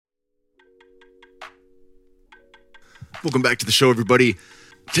Welcome back to the show, everybody.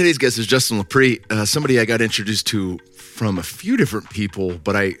 Today's guest is Justin Lapree, somebody I got introduced to from a few different people,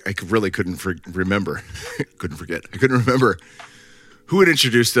 but I really couldn't remember. I couldn't remember who had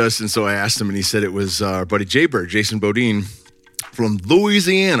introduced us, and so I asked him, and he said it was our buddy Jaybird, Jason Bodine, from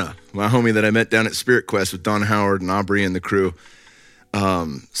Louisiana, my homie that I met down at Spirit Quest with Don Howard and Aubrey and the crew.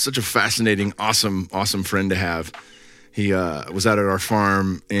 Such a fascinating, awesome friend to have. He was out at our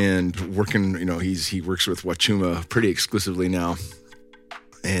farm and working, he works with Wachuma pretty exclusively now.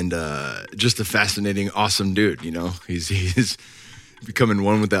 And just a fascinating, awesome dude, He's becoming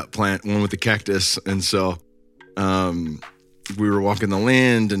one with that plant, one with the cactus. And so we were walking the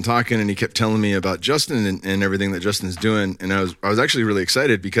land and talking, and he kept telling me about Justin and everything that Justin's doing. And I was actually really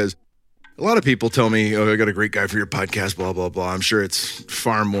excited because a lot of people tell me, I got a great guy for your podcast, blah, blah, blah. I'm sure it's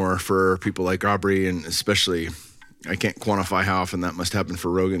far more for people like Aubrey, and especially, I can't quantify how often that must happen for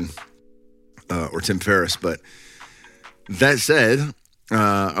Rogan or Tim Ferriss. But that said,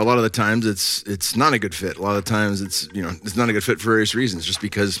 a lot of the times it's not a good fit. A lot of the times it's not a good fit for various reasons, just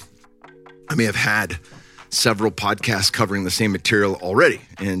because I may have had several podcasts covering the same material already.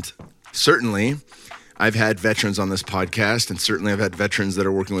 And certainly I've had veterans on this podcast, and certainly I've had veterans that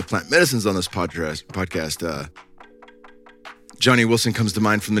are working with plant medicines on this podcast. Johnny Wilson comes to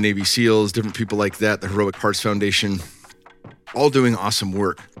mind from the Navy SEALs, different people like that, the Heroic Hearts Foundation, all doing awesome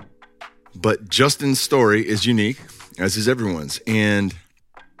work. But Justin's story is unique, as is everyone's. And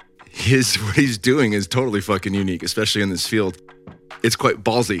what he's doing is totally fucking unique, especially in this field. It's quite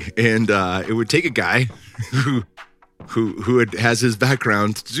ballsy. And it would take a guy who has his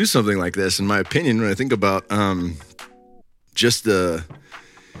background to do something like this, in my opinion, when I think about just the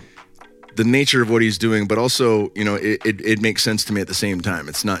nature of what he's doing, but also, it makes sense to me at the same time.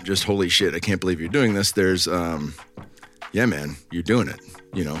 It's not just, holy shit, I can't believe you're doing this. There's, yeah, man, you're doing it.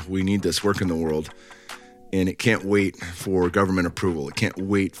 We need this work in the world, and it can't wait for government approval. It can't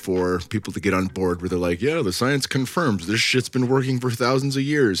wait for people to get on board where they're like, yeah, the science confirms this shit's been working for thousands of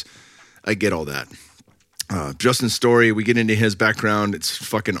years. I get all that. Justin's story, we get into his background. It's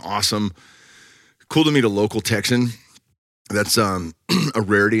fucking awesome. Cool to meet a local Texan. That's a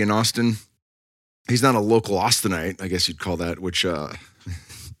rarity in Austin. He's not a local Austinite, I guess you'd call that, which I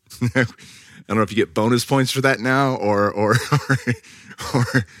don't know if you get bonus points for that now or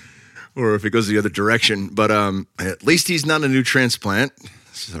if it goes the other direction. But at least he's not a new transplant.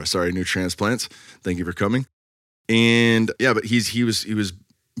 Sorry, new transplants. Thank you for coming. And yeah, but he was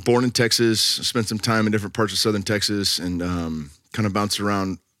born in Texas, spent some time in different parts of southern Texas, and kind of bounced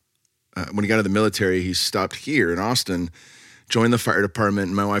around. When he got out of the military, he stopped here in Austin, joined the fire department,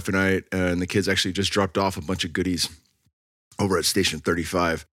 and my wife and I and the kids actually just dropped off a bunch of goodies over at Station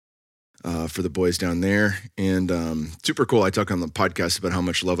 35 for the boys down there. And super cool. I talk on the podcast about how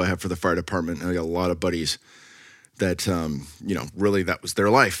much love I have for the fire department. I got a lot of buddies that, really that was their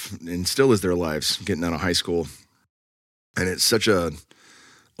life and still is their lives getting out of high school. And it's such a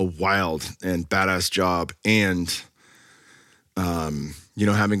wild and badass job. And,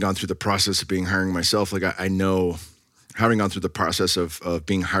 having gone through the process of being hiring myself, like I know, having gone through the process of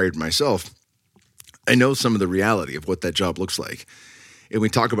being hired myself, I know some of the reality of what that job looks like. And we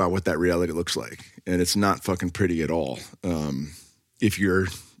talk about what that reality looks like. And it's not fucking pretty at all. If you're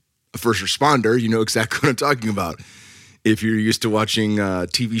a first responder, you know exactly what I'm talking about. If you're used to watching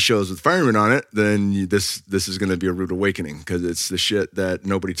TV shows with firemen on it, then this is going to be a rude awakening, because it's the shit that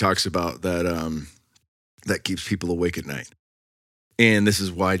nobody talks about that keeps people awake at night. And this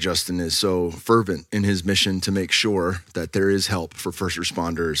is why Justin is so fervent in his mission to make sure that there is help for first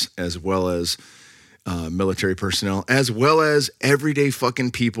responders, as well as military personnel, as well as everyday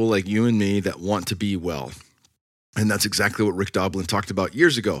fucking people like you and me that want to be well. And that's exactly what Rick Doblin talked about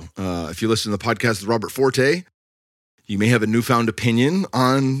years ago. If you listen to the podcast with Robert Forte, you may have a newfound opinion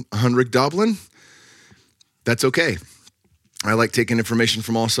on Rick Doblin. That's okay. I like taking information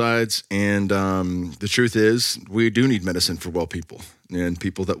from all sides, and the truth is we do need medicine for well people and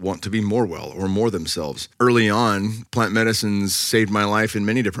people that want to be more well or more themselves. Early on, plant medicines saved my life in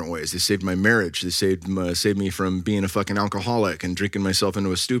many different ways. They saved my marriage. They saved me from being a fucking alcoholic and drinking myself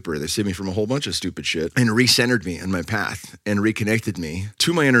into a stupor. They saved me from a whole bunch of stupid shit and recentered me in my path and reconnected me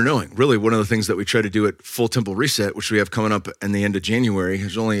to my inner knowing. Really, one of the things that we try to do at Full Temple Reset, which we have coming up in the end of January,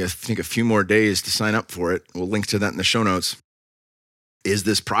 there's only, I think, a few more days to sign up for it. We'll link to that in the show notes. Is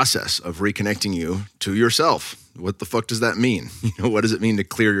this process of reconnecting you to yourself. What the fuck does that mean? What does it mean to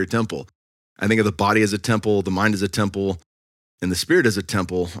clear your temple? I think of the body as a temple, the mind as a temple, and the spirit as a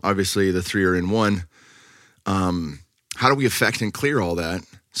temple. Obviously, the three are in one. How do we affect and clear all that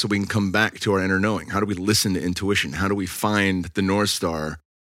so we can come back to our inner knowing? How do we listen to intuition? How do we find the North Star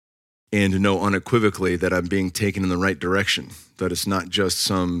and to know unequivocally that I'm being taken in the right direction, that it's not just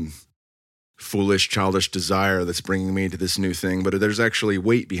some foolish, childish desire that's bringing me to this new thing, but there's actually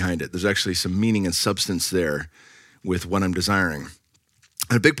weight behind it. There's actually some meaning and substance there with what I'm desiring.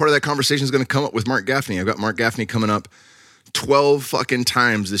 And a big part of that conversation is going to come up with Mark Gaffney. I've got Mark Gaffney coming up 12 fucking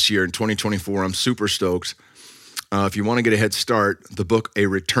times this year in 2024. I'm super stoked. If you want to get a head start, the book A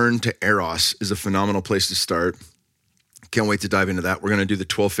Return to Eros is a phenomenal place to start. Can't wait to dive into that. We're going to do the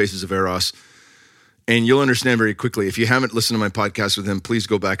 12 Faces of Eros. And you'll understand very quickly. If you haven't listened to my podcast with him, please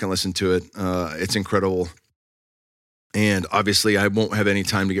go back and listen to it. It's incredible. And obviously, I won't have any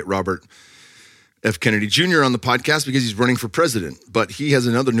time to get Robert F. Kennedy Jr. on the podcast because he's running for president. But he has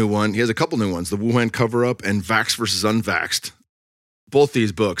another new one. He has a couple new ones, The Wuhan Cover-Up and Vax versus Unvaxxed. Both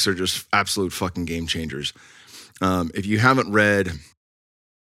these books are just absolute fucking game changers. If you haven't read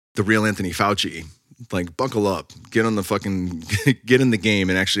The Real Anthony Fauci, like buckle up, get in the game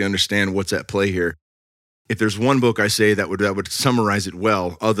and actually understand what's at play here. If there's one book I say that would summarize it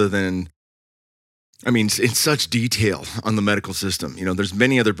well, other than, in such detail on the medical system. There's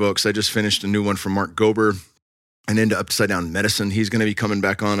many other books. I just finished a new one from Mark Gober, and into Upside Down Medicine. He's going to be coming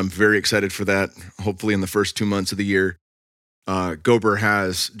back on. I'm very excited for that, hopefully in the first 2 months of the year. Gober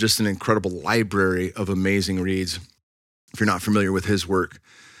has just an incredible library of amazing reads. If you're not familiar with his work,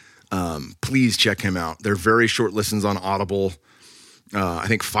 please check him out. They're very short listens on Audible. I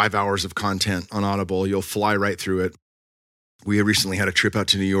think 5 hours of content on Audible. You'll fly right through it. We recently had a trip out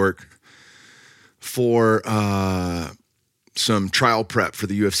to New York for some trial prep for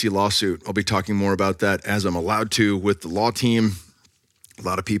the UFC lawsuit. I'll be talking more about that as I'm allowed to with the law team. A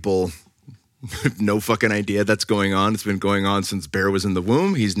lot of people have no fucking idea that's going on. It's been going on since Bear was in the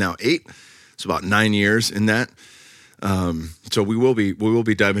womb. He's now 8. It's about 9 years in that. So we will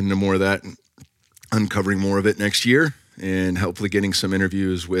be diving into more of that, and uncovering more of it next year, and hopefully getting some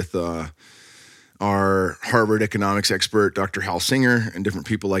interviews with our Harvard economics expert, Dr. Hal Singer, and different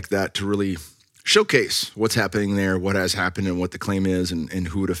people like that to really showcase what's happening there, what has happened, and what the claim is, and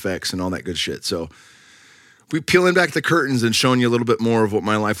who it affects, and all that good shit. So we're peeling back the curtains and showing you a little bit more of what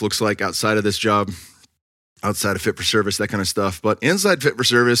my life looks like outside of this job, outside of Fit for Service, that kind of stuff. But inside Fit for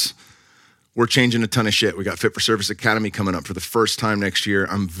Service, we're changing a ton of shit. We got Fit for Service Academy coming up for the first time next year.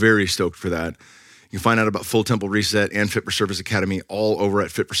 I'm very stoked for that. You can find out about Full Temple Reset and Fit for Service Academy all over at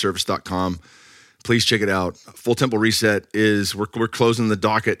fitforservice.com. Please check it out. Full Temple Reset is, we're closing the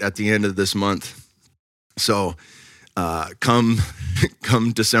docket at the end of this month. So come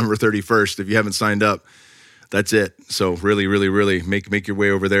December 31st, if you haven't signed up, that's it. So really make your way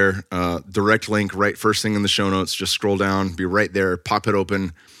over there. Direct link right first thing in the show notes. Just scroll down, be right there, pop it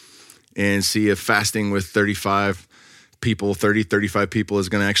open, and see if fasting with 35 people is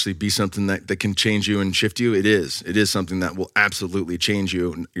going to actually be something that can change you and shift you. It is something that will absolutely change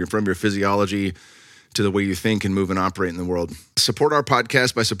you. You're from your physiology to the way you think and move and operate in the world. Support our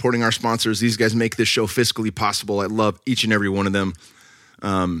podcast by supporting our sponsors. These guys make this show fiscally possible. I love each and every one of them.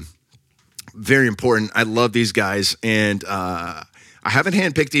 Very important. I love these guys. And I haven't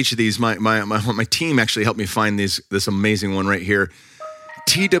handpicked each of these. My team actually helped me find this amazing one right here.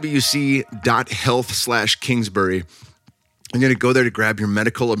 twc.health/Kingsbury. I'm going to go there to grab your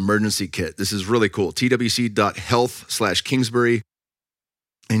medical emergency kit. This is really cool. twc.health/Kingsbury,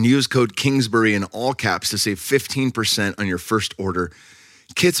 and use code Kingsbury in all caps to save 15% on your first order.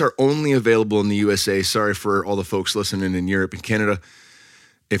 Kits are only available in the USA. Sorry for all the folks listening in Europe and Canada,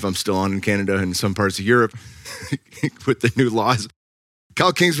 if I'm still on in Canada and some parts of Europe with the new laws.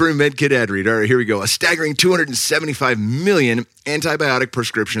 Call Kingsbury MedKit ad read. All right, here we go. A staggering 275 million antibiotic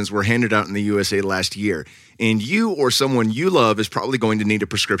prescriptions were handed out in the USA last year, and you or someone you love is probably going to need a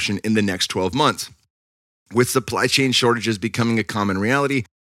prescription in the next 12 months. With supply chain shortages becoming a common reality,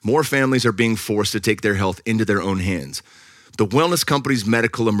 more families are being forced to take their health into their own hands. The Wellness Company's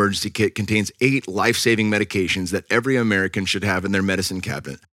medical emergency kit contains 8 life-saving medications that every American should have in their medicine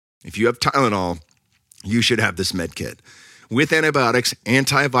cabinet. If you have Tylenol, you should have this med kit. With antibiotics,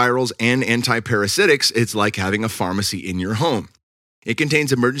 antivirals, and antiparasitics, it's like having a pharmacy in your home. It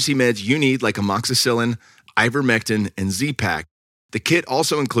contains emergency meds you need like amoxicillin, ivermectin, and Z-Pak. The kit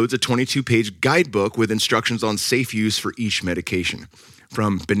also includes a 22-page guidebook with instructions on safe use for each medication.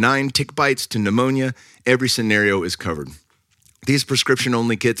 From benign tick bites to pneumonia, every scenario is covered. These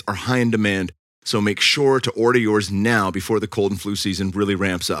prescription-only kits are high in demand, so make sure to order yours now before the cold and flu season really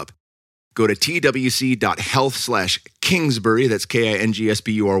ramps up. Go to twc.health/Kingsbury, that's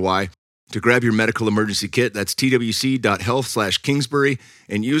Kingsbury, to grab your medical emergency kit. That's twc.health/Kingsbury,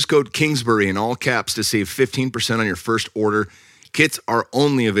 and use code Kingsbury in all caps to save 15% on your first order. Kits are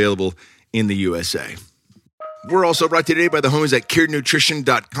only available in the USA. We're also brought to you today by the homies at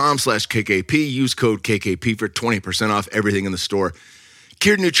curednutrition.com/KKP. Use code KKP for 20% off everything in the store.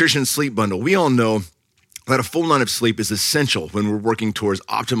 Cured Nutrition Sleep Bundle. We all know that a full night of sleep is essential when we're working towards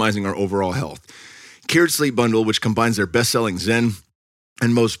optimizing our overall health. Cured Sleep Bundle, which combines their best-selling Zen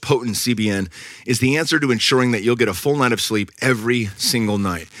and most potent CBN, is the answer to ensuring that you'll get a full night of sleep every single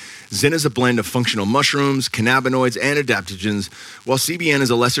night. Zen is a blend of functional mushrooms, cannabinoids, and adaptogens, while CBN is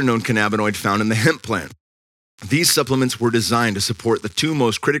a lesser-known cannabinoid found in the hemp plant. These supplements were designed to support the two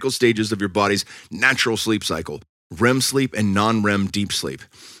most critical stages of your body's natural sleep cycle: REM sleep and non-REM deep sleep.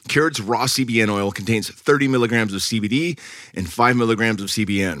 Cured's raw CBN oil contains 30 milligrams of CBD and 5 milligrams of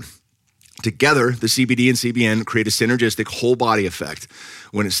CBN. Together, the CBD and CBN create a synergistic whole body effect.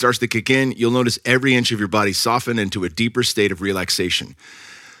 When it starts to kick in, you'll notice every inch of your body soften into a deeper state of relaxation,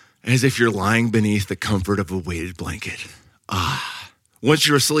 as if you're lying beneath the comfort of a weighted blanket. Once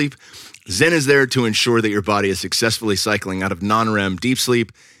you're asleep, Zen is there to ensure that your body is successfully cycling out of non-REM deep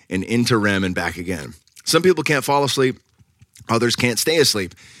sleep and into REM and back again. Some people can't fall asleep, others can't stay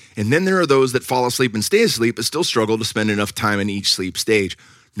asleep. And then there are those that fall asleep and stay asleep but still struggle to spend enough time in each sleep stage.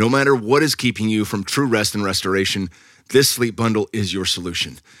 No matter what is keeping you from true rest and restoration, this sleep bundle is your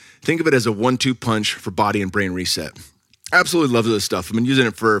solution. Think of it as a 1-2 punch for body and brain reset. Absolutely love this stuff. I've been using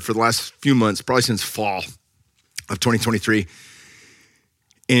it for the last few months, probably since fall of 2023.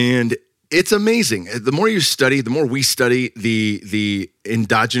 And it's amazing. The more you study, the more we study the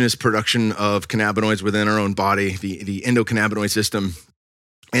endogenous production of cannabinoids within our own body, the endocannabinoid system,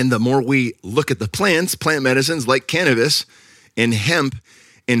 and the more we look at the plants, plant medicines like cannabis and hemp,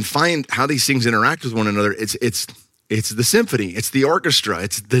 and find how these things interact with one another, it's the symphony, it's the orchestra,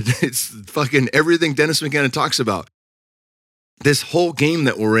 it's fucking everything Dennis McKenna talks about. This whole game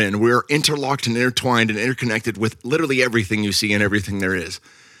that we're in, we're interlocked and intertwined and interconnected with literally everything you see and everything there is.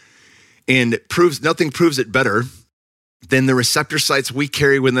 And nothing proves it better than the receptor sites we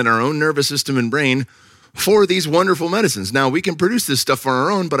carry within our own nervous system and brain for these wonderful medicines. Now, we can produce this stuff on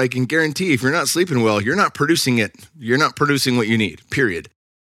our own, but I can guarantee if you're not sleeping well, you're not producing it. You're not producing what you need, period.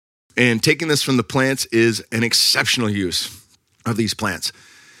 And taking this from the plants is an exceptional use of these plants.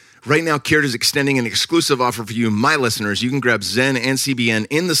 Right now, Cured is extending an exclusive offer for you, my listeners. You can grab Zen and CBN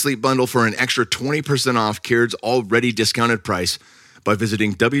in the sleep bundle for an extra 20% off Cured's already discounted price by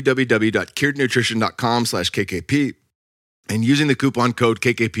visiting www.curednutrition.com/KKP and using the coupon code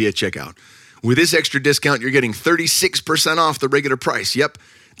KKP at checkout. With this extra discount, you're getting 36% off the regular price. Yep,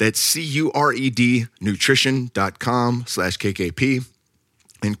 that's CURED nutrition.com/KKP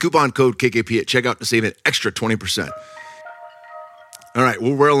and coupon code KKP at checkout to save an extra 20%. All right,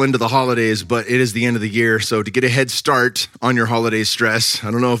 we're well into the holidays, but it is the end of the year, so to get a head start on your holiday stress,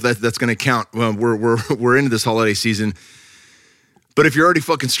 I don't know if that's going to count. Well, we're into this holiday season. But if you're already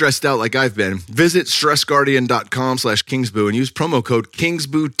fucking stressed out like I've been, visit stressguardian.com/Kingsboo and use promo code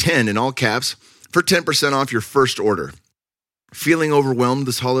Kingsboo10 in all caps for 10% off your first order. Feeling overwhelmed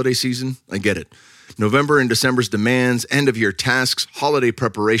this holiday season? I get it. November and December's demands, end-of-year tasks, holiday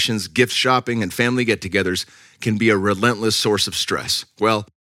preparations, gift shopping, and family get-togethers can be a relentless source of stress. Well,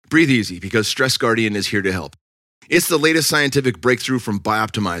 breathe easy because Stress Guardian is here to help. It's the latest scientific breakthrough from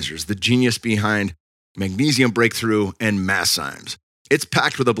Bioptimizers, the genius behind Magnesium Breakthrough and Masszymes. It's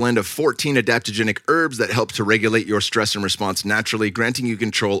packed with a blend of 14 adaptogenic herbs that help to regulate your stress and response naturally, granting you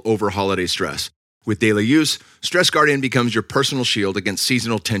control over holiday stress. With daily use, Stress Guardian becomes your personal shield against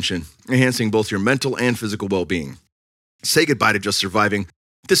seasonal tension, enhancing both your mental and physical well-being. Say goodbye to just surviving.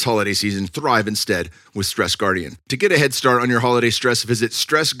 This holiday season, thrive instead with Stress Guardian. To get a head start on your holiday stress, visit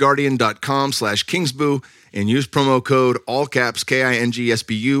stressguardian.com/Kingsboo and use promo code all caps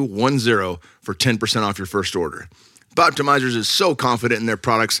KINGSBU10 for 10% off your first order. Bioptimizers is so confident in their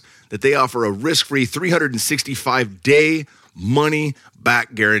products that they offer a risk-free 365-day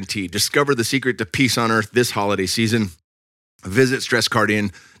money-back guarantee. Discover the secret to peace on earth this holiday season. Visit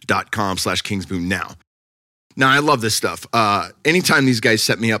stressguardian.com/Kingsboo now. Now, I love this stuff. Anytime these guys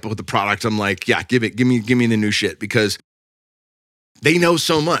set me up with the product, I'm like, yeah, give me the new shit, because they know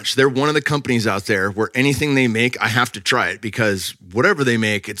so much. They're one of the companies out there where anything they make, I have to try it, because whatever they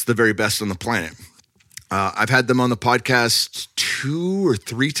make, it's the very best on the planet. I've had them on the podcast 2 or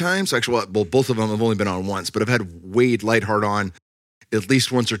 3 times. Actually, well, both of them I've only been on once, but I've had Wade Lightheart on at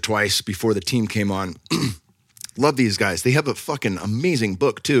least once or twice before the team came on. Love these guys. They have a fucking amazing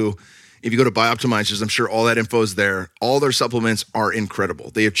book too. If you go to Bioptimizers, I'm sure all that info is there. All their supplements are incredible.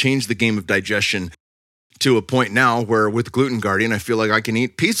 They have changed the game of digestion to a point now where with Gluten Guardian, I feel like I can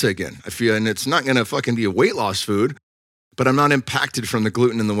eat pizza again. And it's not going to fucking be a weight loss food, but I'm not impacted from the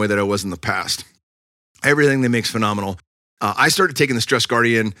gluten in the way that I was in the past. Everything they make is phenomenal. I started taking the Stress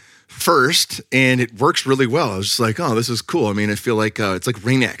Guardian first, and it works really well. I was just like, oh, this is cool. I mean, I feel like it's like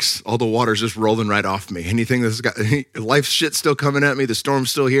Rain-X. All the water's just rolling right off me. Anything that's got life shit still coming at me, the storm's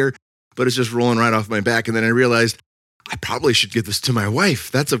still here, but it's just rolling right off my back. And then I realized I probably should give this to my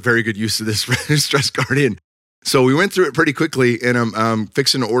wife. That's a very good use of this Stress Guardian. So we went through it pretty quickly, and I'm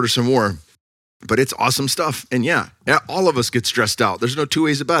fixing to order some more. But it's awesome stuff. And yeah, all of us get stressed out. There's no two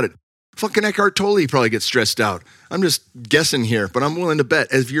ways about it. Fucking Eckhart Tolle probably gets stressed out. I'm just guessing here, but I'm willing to bet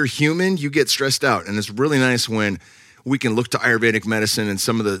if you're human, you get stressed out. And it's really nice when we can look to Ayurvedic medicine and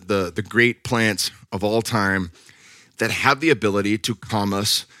some of the great plants of all time that have the ability to calm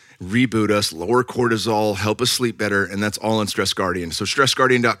us, reboot us, lower cortisol, help us sleep better. And that's all in Stress Guardian. So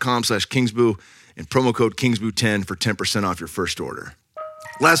stressguardian.com/Kingsboo and promo code Kingsboo10 for 10% off your first order.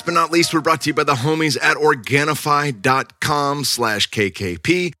 Last but not least, we're brought to you by the homies at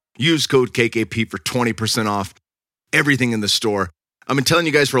Organifi.com/KKP. Use code KKP for 20% off everything in the store. I've been telling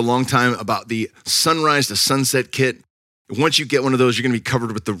you guys for a long time about the Sunrise to Sunset kit. Once you get one of those, you're going to be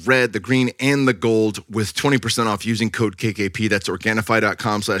covered with the red, the green, and the gold with 20% off using code KKP. That's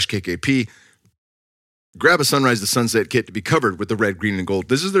Organifi.com/KKP. Grab a Sunrise to Sunset kit to be covered with the red, green, and gold.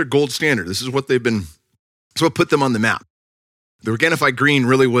 This is their gold standard. This is what put them on the map. The Organifi green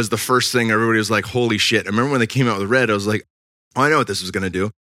really was the first thing everybody was like, holy shit. I remember when they came out with the red, I was like, oh, I know what this is going to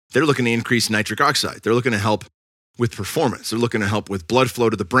do. They're looking to increase nitric oxide. They're looking to help with performance. They're looking to help with blood flow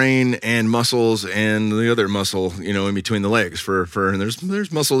to the brain and muscles and the other muscle, in between the legs and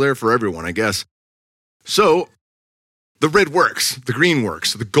there's muscle there for everyone, I guess. So the red works, the green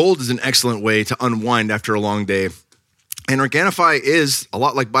works. The gold is an excellent way to unwind after a long day. And Organifi is a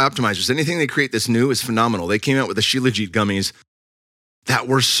lot like Bioptimizers. Anything they create that's new is phenomenal. They came out with the Shilajit gummies that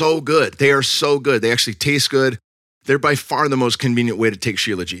were so good. They are so good. They actually taste good. They're by far the most convenient way to take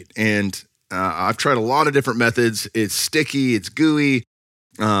Shilajit. And I've tried a lot of different methods. It's sticky, it's gooey.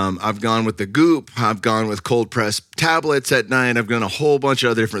 I've gone with the goop. I've gone with cold pressed tablets at night. I've done a whole bunch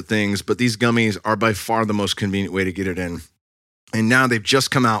of other different things, but these gummies are by far the most convenient way to get it in. And now they've just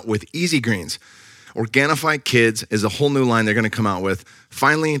come out with Easy Greens. Organifi Kids is a whole new line they're going to come out with.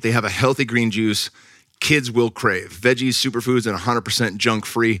 Finally, they have a healthy green juice kids will crave. Veggies, superfoods, and 100%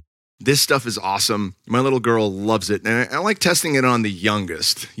 junk-free. This stuff is awesome. My little girl loves it. And I like testing it on the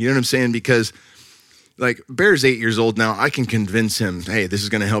youngest. You know what I'm saying? Because like Bear's 8 years old now. I can convince him, hey, this is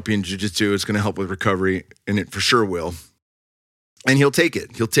going to help you in jiu-jitsu. It's going to help with recovery. And it for sure will. And he'll take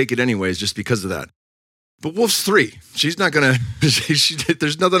it. He'll take it anyways just because of that. But Wolf's 3. She's not going to,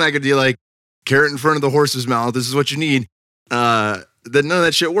 there's nothing I could do like carrot in front of the horse's mouth. This is what you need. None of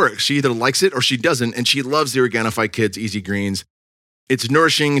that shit works. She either likes it or she doesn't. And she loves the Organifi Kids Easy Greens. It's a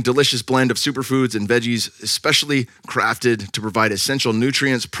nourishing, delicious blend of superfoods and veggies, especially crafted to provide essential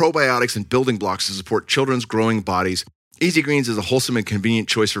nutrients, probiotics, and building blocks to support children's growing bodies. Easy Greens is a wholesome and convenient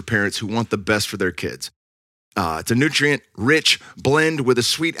choice for parents who want the best for their kids. It's a nutrient-rich blend with a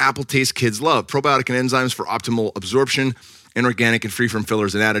sweet apple taste kids love. Probiotic and enzymes for optimal absorption, and organic and free from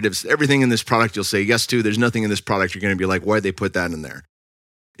fillers and additives. Everything in this product you'll say yes to. There's nothing in this product you're going to be like, why'd they put that in there?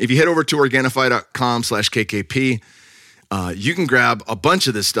 If you head over to Organifi.com/KKP, you can grab a bunch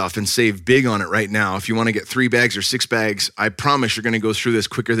of this stuff and save big on it right now. If you want to get 3 bags or 6 bags, I promise you're going to go through this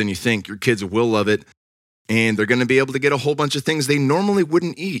quicker than you think. Your kids will love it, and they're going to be able to get a whole bunch of things they normally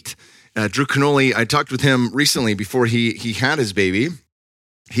wouldn't eat. Drew Canoli, I talked with him recently before he had his baby.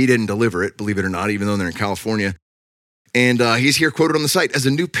 He didn't deliver it, believe it or not, even though they're in California. And he's here quoted on the site. As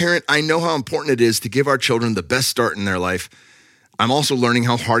a new parent, I know how important it is to give our children the best start in their life. I'm also learning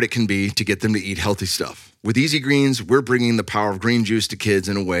how hard it can be to get them to eat healthy stuff. With Easy Greens, we're bringing the power of green juice to kids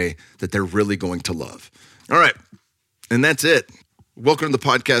in a way that they're really going to love. All right. And that's it. Welcome to the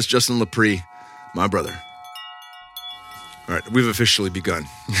podcast, Justin Lapree, my brother. All right. We've officially begun.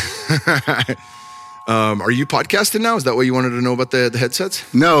 Are you podcasting now? Is that what you wanted to know about the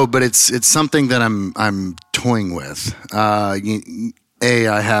headsets? No, but it's something that I'm toying with. I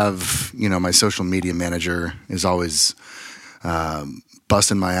have, my social media manager is always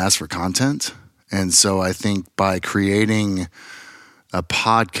busting my ass for content. And so I think by creating a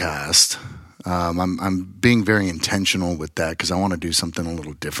podcast, I'm being very intentional with that because I want to do something a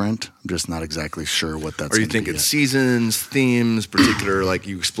little different. I'm just not exactly sure what that's. Are you thinking seasons, themes, particular, like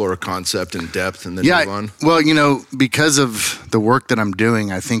you explore a concept in depth and then move on? Well, because of the work that I'm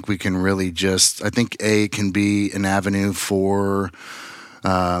doing, I think we can really I think can be an avenue for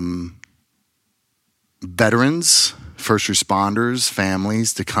veterans, first responders,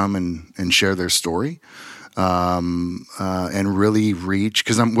 families to come and share their story. And really reach,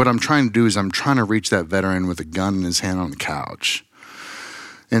 because what I'm trying to do is I'm trying to reach that veteran with a gun in his hand on the couch.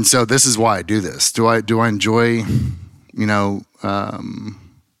 And so this is why I do this. Do I enjoy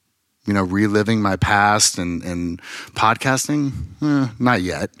reliving my past and podcasting, not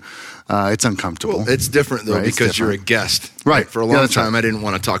yet. It's uncomfortable. Well, it's different though, right? Because you're a guest. Right. For a long time, I didn't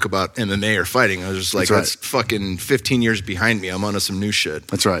want to talk about MMA or fighting. I was just like, that's fucking 15 years behind me. I'm on to some new shit.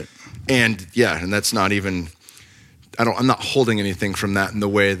 That's right. And and that's not even, I'm not holding anything from that in the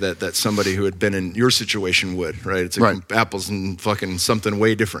way that somebody who had been in your situation would, right? It's like apples and fucking something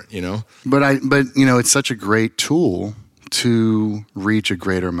way different, But it's such a great tool to reach a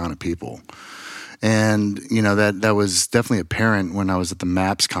greater amount of people. And, that was definitely apparent when I was at the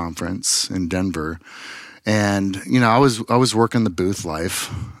MAPS conference in Denver. And, I was working the booth life.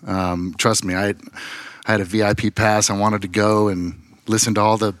 Trust me, I had a VIP pass. I wanted to go and listen to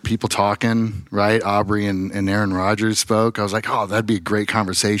all the people talking, right? Aubrey and Aaron Rodgers spoke. I was like, oh, that'd be a great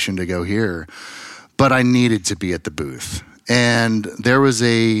conversation to go hear. But I needed to be at the booth. And there was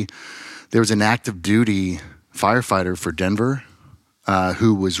an active duty firefighter for Denver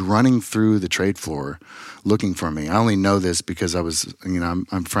who was running through the trade floor looking for me. I only know this because I was,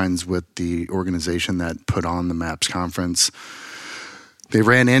 I'm friends with the organization that put on the MAPS conference. They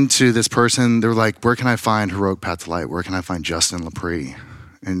ran into this person. They were like, where can I find Heroic Path to Light? Where can I find Justin Lapree?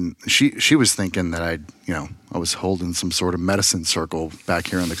 And she was thinking that I was holding some sort of medicine circle back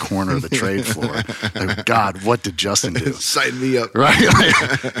here in the corner of the trade floor. Like, God, what did Justin do? Sign me up. Right.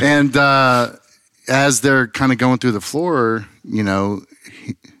 And as they're kind of going through the floor, he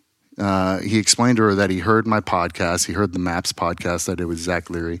explained to her that he heard my podcast. He heard the MAPS podcast that it was Zach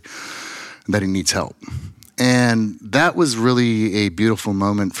Leary, that he needs help. And that was really a beautiful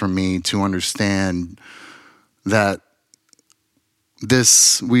moment for me to understand that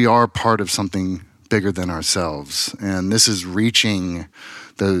we are part of something bigger than ourselves. And this is reaching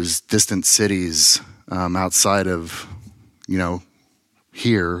those distant cities outside of,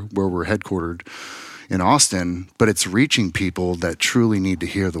 here where we're headquartered in Austin, but it's reaching people that truly need to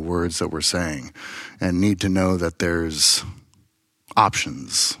hear the words that we're saying and need to know that there's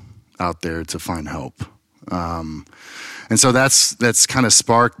options out there to find help. And so that's kind of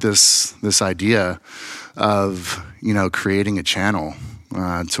sparked this idea of, creating a channel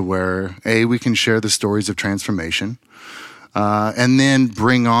to where, we can share the stories of transformation, and then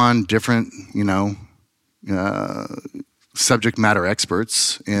bring on different, subject matter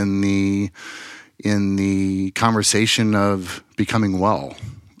experts in the conversation of becoming well.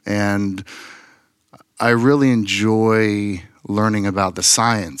 And I really enjoy learning about the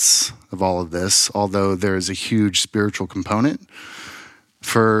science of all of this, although there's a huge spiritual component.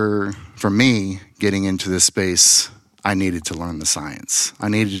 For me, getting into this space, I needed to learn the science. I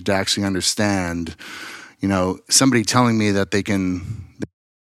needed to actually understand, somebody telling me that they can...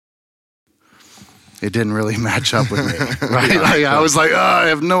 It didn't really match up with me, right? I was like, I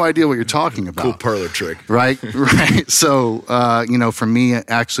have no idea what you're talking about. Cool parlor trick. Right. So, for me,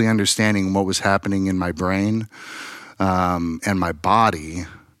 actually understanding what was happening in my brain and my body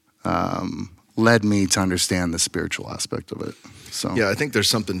led me to understand the spiritual aspect of it. So yeah, I think there's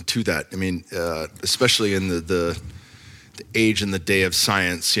something to that. I mean, especially in the age and the day of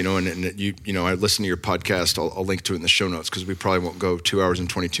science, and I listen to your podcast. I'll link to it in the show notes because we probably won't go 2 hours and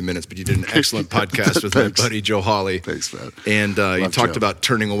 22 minutes, but you did an excellent podcast with my buddy Joe Hawley. Thanks, man. And you talked about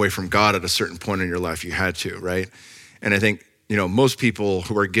turning away from God at a certain point in your life. You had to, right? And I think, most people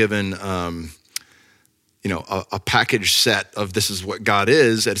who are given, a package set of this is what God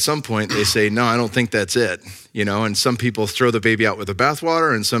is, at some point they say, no, I don't think that's it. And some people throw the baby out with the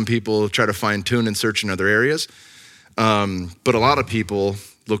bathwater, and some people try to fine tune and search in other areas. But a lot of people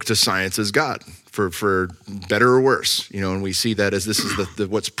look to science as God for better or worse, and we see that as this is the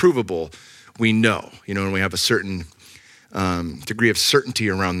what's provable. We know, and we have a certain degree of certainty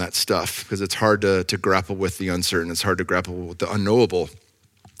around that stuff because it's hard to grapple with the uncertain. It's hard to grapple with the unknowable.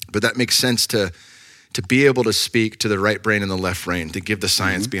 But that makes sense to be able to speak to the right brain and the left brain, to give the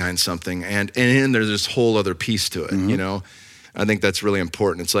science behind something. And there's this whole other piece to it, I think that's really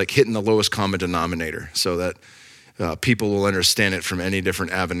important. It's like hitting the lowest common denominator so that people will understand it from any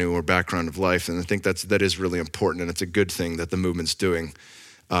different avenue or background of life. And I think that is really important, and it's a good thing that the movement's doing.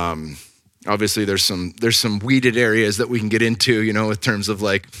 Obviously, there's some weeded areas that we can get into, in terms of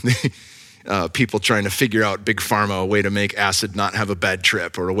like people trying to figure out big pharma, a way to make acid not have a bad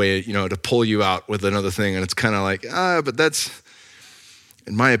trip, or a way, to pull you out with another thing. And it's kind of like, but that's,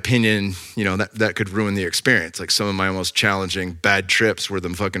 in my opinion, that could ruin the experience. Like some of my most challenging bad trips were the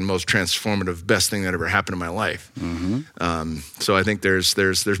fucking most transformative, best thing that ever happened in my life. Mm-hmm. So I think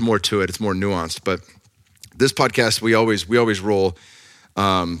there's more to it. It's more nuanced. But this podcast, we always roll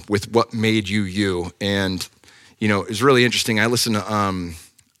with what made you you. And, it's really interesting. I listened to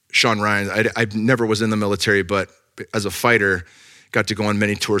Sean Ryan. I never was in the military, but as a fighter, got to go on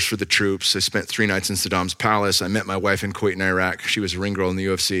many tours for the troops. I spent 3 nights in Saddam's palace. I met my wife in Kuwait and Iraq. She was a ring girl in the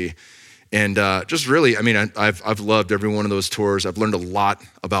UFC. And just really, I mean, I've loved every one of those tours. I've learned a lot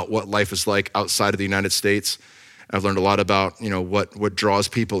about what life is like outside of the United States. I've learned a lot about, what draws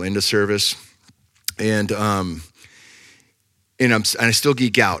people into service. And I still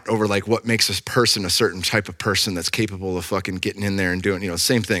geek out over like what makes a person a certain type of person that's capable of fucking getting in there and doing,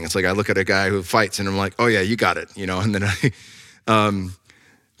 same thing. It's like I look at a guy who fights and I'm like, oh yeah, you got it, and then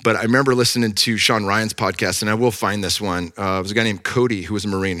but I remember listening to Sean Ryan's podcast, and I will find this one. It was a guy named Cody who was a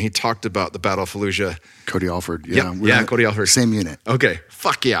Marine. He talked about the Battle of Fallujah. Cody Alford. Yeah. Yeah, Cody Alford. Same unit. Okay.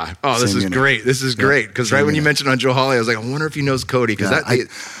 Fuck yeah. Oh, this is great. This is great. Because right when you mentioned on Joe Hawley, I was like, I wonder if he knows Cody. Because I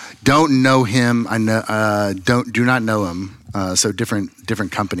don't know him. I know, do not know him. So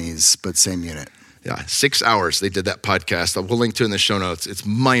different companies, but same unit. Yeah, 6 hours they did that podcast. We'll link to it in the show notes. It's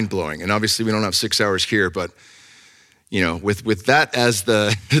mind-blowing. And obviously we don't have 6 hours here, but with that as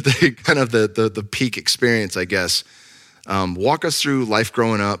the kind of the peak experience, I guess, walk us through life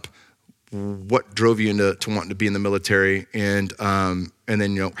growing up, what drove you to wanting to be in the military, and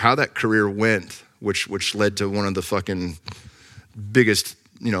then how that career went, which led to one of the fucking biggest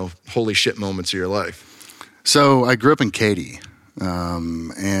holy shit moments of your life. So I grew up in Katy,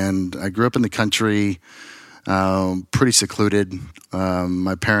 and I grew up in the country, pretty secluded.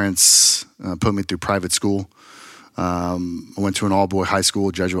 My parents put me through private school. I went to an all-boy high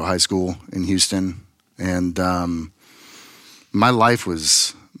school, Jesuit high school in Houston, and my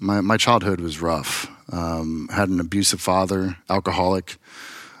childhood was rough. Had an abusive father, alcoholic,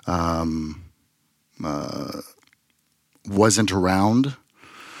 wasn't around,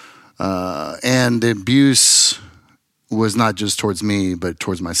 and the abuse was not just towards me, but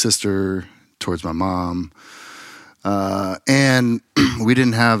towards my sister, towards my mom, and we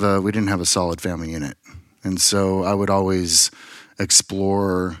didn't have a solid family unit. And so I would always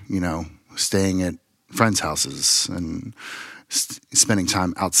explore, staying at friends' houses and spending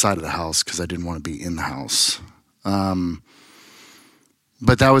time outside of the house because I didn't want to be in the house. But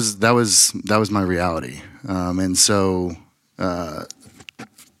that was my reality. And so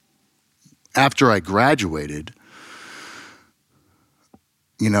after I graduated,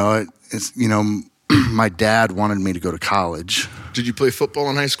 my dad wanted me to go to college. Did you play football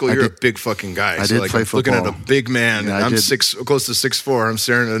in high school? You're a big fucking guy. I did play football. Looking at a big man, and I'm close to 6'4". I'm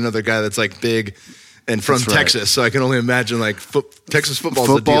staring at another guy that's like big and from Texas. So I can only imagine like Texas football.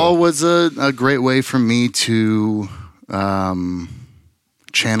 Football was a great way for me to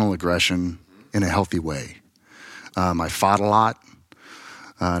channel aggression in a healthy way. I fought a lot,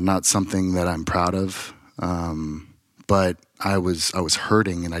 not something that I'm proud of, but I was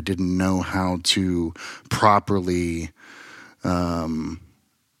hurting and I didn't know how to properly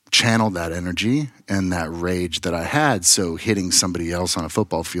channel that energy and that rage that I had. So hitting somebody else on a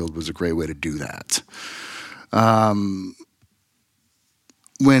football field was a great way to do that.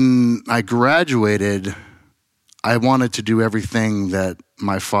 When I graduated, I wanted to do everything that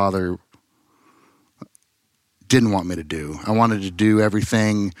my father didn't want me to do. I wanted to do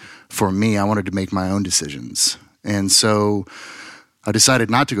everything for me. I wanted to make my own decisions. And so I decided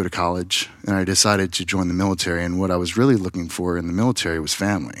not to go to college, and I decided to join the military. And what I was really looking for in the military was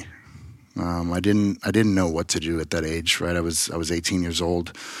family. I didn't know what to do at that age, right? I was 18 years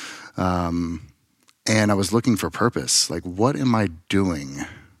old, and I was looking for purpose. Like, what am I doing?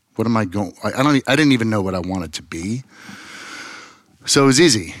 What am I going? I didn't even know what I wanted to be. So it was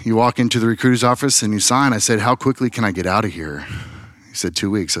easy. You walk into the recruiter's office and you sign. I said, "How quickly can I get out of here?" He said,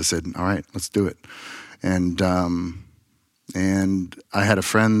 2 weeks. I said, "All right, let's do it." And I had a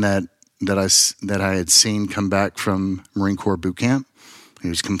friend that I had seen come back from Marine Corps boot camp. He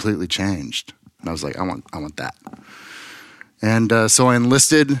was completely changed, and I was like, I want that. And so I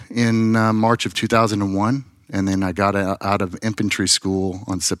enlisted in March of 2001, and then I got out of infantry school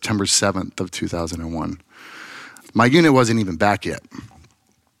on September 7th of 2001. My unit wasn't even back yet.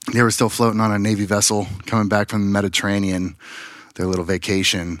 They were still floating on a Navy vessel coming back from the Mediterranean, their little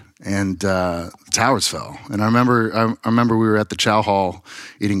vacation, and the towers fell. And I remember we were at the chow hall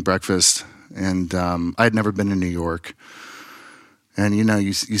eating breakfast, and I had never been to New York. And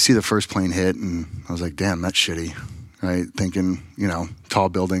you see the first plane hit, and I was like, damn, that's shitty, right? Thinking, tall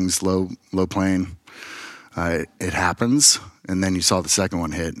buildings, low plane. It happens, and then you saw the second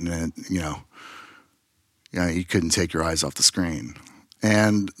one hit, and you couldn't take your eyes off the screen.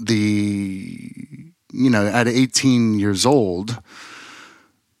 And at 18 years old,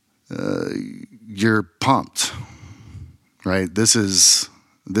 you're pumped, right? This is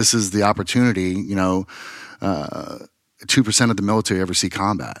the opportunity. 2% of the military ever see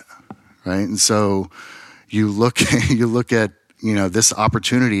combat, right? And so you look at this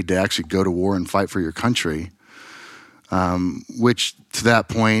opportunity to actually go to war and fight for your country, which to that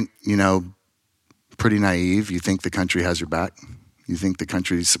point, pretty naive. You think the country has your back. You think the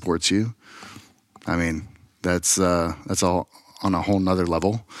country supports you. I mean, that's all on a whole nother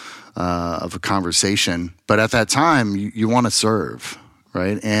level of a conversation. But at that time, you want to serve,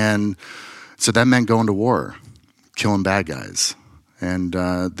 right? And so that meant going to war, killing bad guys. And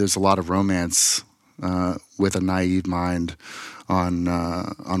there's a lot of romance with a naive mind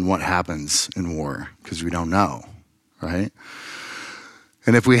on what happens in war, because we don't know, right?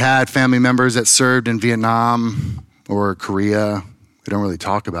 And if we had family members that served in Vietnam or Korea, we don't really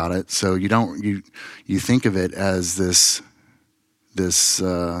talk about it. So you think of it as this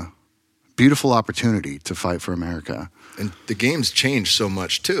beautiful opportunity to fight for America. And the game's changed so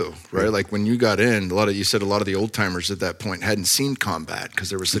much too, right? Like when you got in, you said a lot of the old timers at that point hadn't seen combat because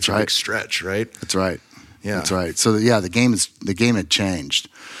there was such a big stretch, right? That's right. Yeah, that's right. So the game had changed,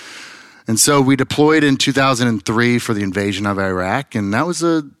 and so we deployed in 2003 for the invasion of Iraq, and that was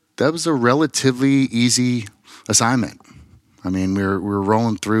a relatively easy assignment. I mean, we were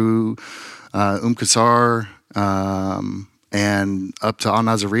rolling through Qasr and up to Al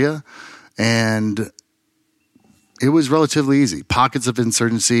Naziriyah, and it was relatively easy. Pockets of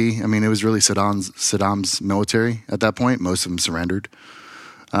insurgency. I mean, it was really Saddam's military at that point. Most of them surrendered.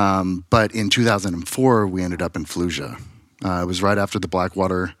 But in 2004, we ended up in Fallujah. It was right after the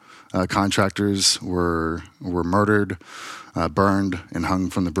Blackwater contractors were murdered, burned, and hung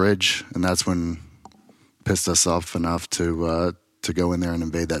from the bridge, and that's when pissed us off enough to go in there and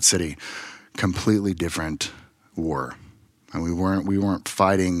invade that city. Completely different war, and we weren't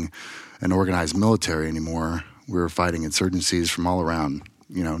fighting an organized military anymore. We were fighting insurgencies from all around,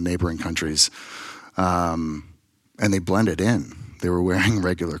 neighboring countries, and they blended in. They were wearing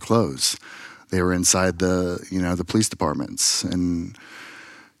regular clothes. They were inside the police departments, and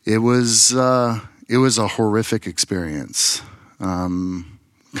it was a horrific experience.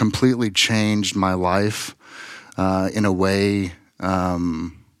 Completely changed my life in a way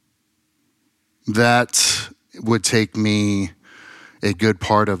that would take me a good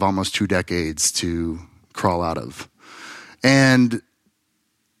part of almost 2 decades to crawl out of. And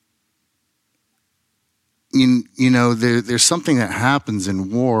there's something that happens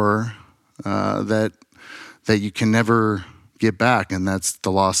in war that you can never get back, and that's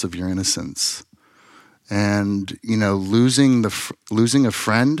the loss of your innocence. And losing a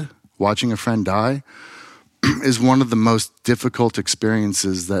friend, watching a friend die, is one of the most difficult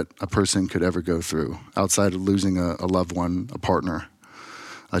experiences that a person could ever go through, outside of losing a loved one, a partner,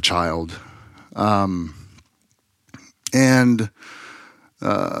 a child.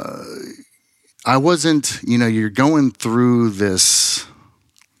 I wasn't, you're going through these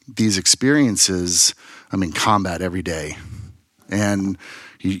experiences, combat every day. And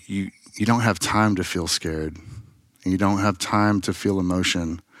you don't have time to feel scared. And you don't have time to feel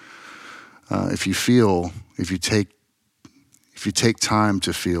emotion. If you take time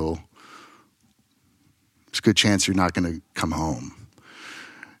to feel, there's a good chance you're not going to come home.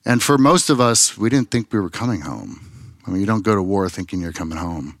 And for most of us, we didn't think we were coming home. You don't go to war thinking you're coming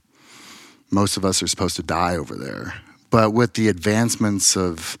home. Most of us are supposed to die over there. But with the advancements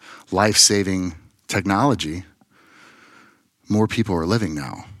of life-saving technology, more people are living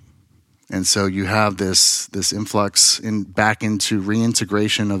now. And so you have this influx back into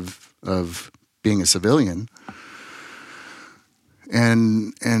reintegration of being a civilian.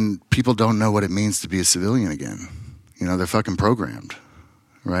 And people don't know what it means to be a civilian again. They're fucking programmed.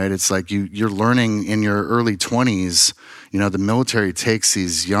 Right? It's like you're learning in your early 20s, the military takes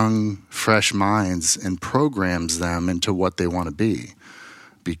these young, fresh minds and programs them into what they want to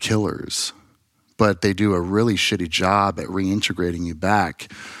be killers. But they do a really shitty job at reintegrating you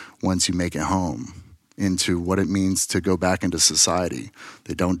back once you make it home into what it means to go back into society.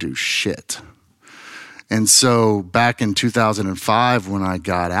 They don't do shit. And so back in 2005, when I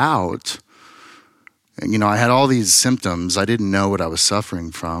got out, I had all these symptoms. I didn't know what I was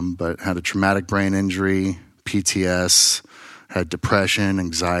suffering from, but had a traumatic brain injury, PTS, had depression,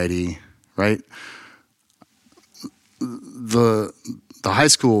 anxiety, right? The high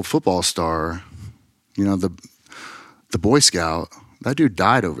school football star, the Boy Scout, that dude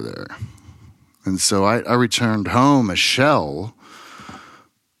died over there. And so I returned home a shell.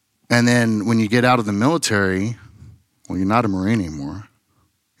 And then when you get out of the military, well, you're not a Marine anymore.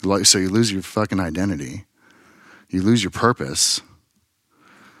 So you lose your fucking identity. You lose your purpose.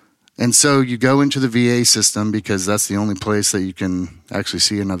 And so you go into the VA system because that's the only place that you can actually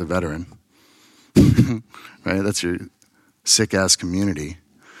see another veteran. Right? That's your sick-ass community.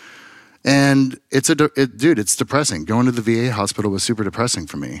 And it's depressing. Going to the VA hospital was super depressing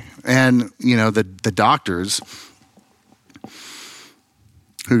for me. And, the doctors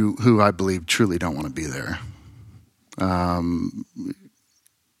who I believe truly don't want to be there,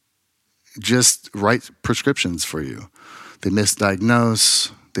 just write prescriptions for you. They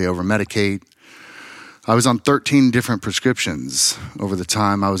misdiagnose, they over-medicate. I was on 13 different prescriptions over the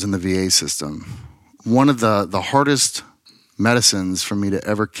time I was in the VA system. One of the hardest medicines for me to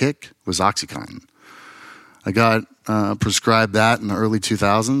ever kick was OxyContin. I got prescribed that in the early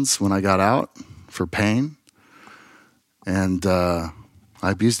 2000s when I got out for pain, and I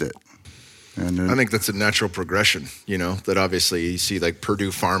abused it. And I think that's a natural progression, that obviously you see like Purdue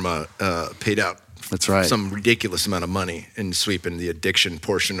Pharma paid out that's right. some ridiculous amount of money in sweeping the addiction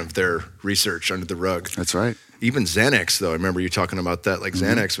portion of their research under the rug. That's right. Even Xanax, though, I remember you talking about that. Like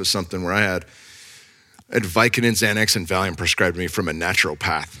Xanax was something where I had Vicodin, Xanax, and Valium prescribed me from a natural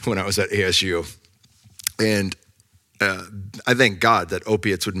path when I was at ASU. And I thank God that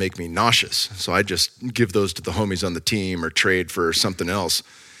opiates would make me nauseous. So I just give those to the homies on the team or trade for something else.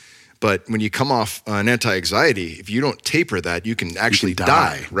 But when you come off an anti-anxiety, if you don't taper that, you can actually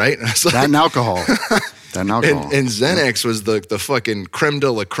die, right? That and alcohol. And Xanax was the fucking creme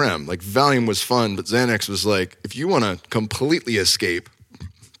de la creme. Like Valium was fun, but Xanax was like, if you want to completely escape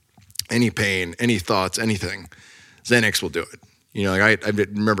any pain, any thoughts, anything, Xanax will do it. I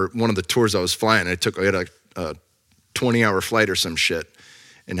remember one of the tours I was flying, I had a 20-hour flight or some shit,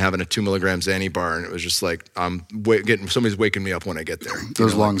 and having a 2 milligram Xanny bar, and it was just like somebody's waking me up when I get there.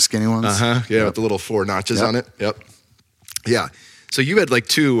 Those long skinny ones. Yeah, with the little 4 notches on it. Yep. Yeah. So you had like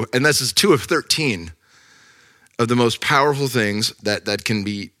 2, and this is 2 of 13 of the most powerful things that can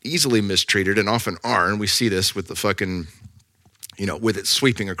be easily mistreated and often are, and we see this with the fucking, with it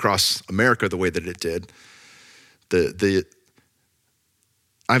sweeping across America the way that it did.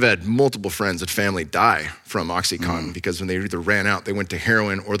 I've had multiple friends and family die from OxyContin because when they either ran out, they went to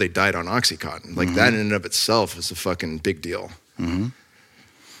heroin or they died on OxyContin. Like that in and of itself is a fucking big deal. Mm-hmm.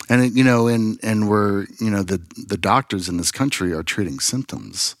 And and we're the doctors in this country are treating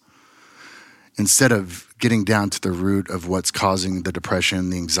symptoms instead of getting down to the root of what's causing the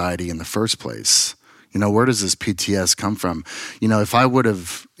depression, the anxiety in the first place. Where does this PTS come from? If I would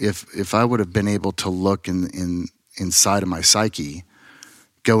have been able to look inside of my psyche,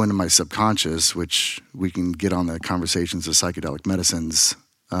 go into my subconscious, which we can get on the conversations of psychedelic medicines,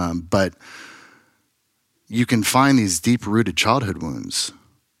 but you can find these deep-rooted childhood wounds.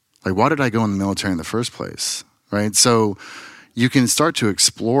 Like, why did I go in the military in the first place, right? So you can start to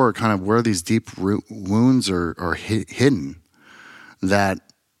explore kind of where these deep wounds are hidden that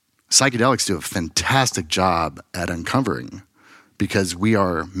psychedelics do a fantastic job at uncovering because we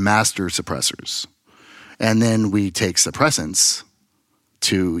are master suppressors. And then we take suppressants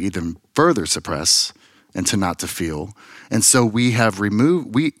to even further suppress and to not to feel. And so we have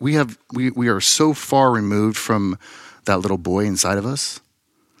removed, we are so far removed from that little boy inside of us,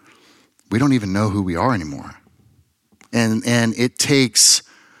 we don't even know who we are anymore. And it takes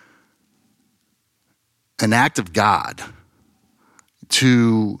an act of God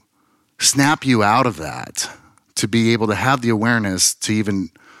to snap you out of that, to be able to have the awareness to even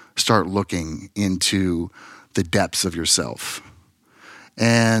start looking into the depths of yourself.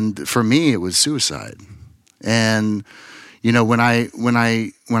 And for me, it was suicide. And when I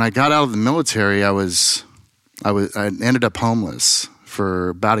got out of the military, I ended up homeless for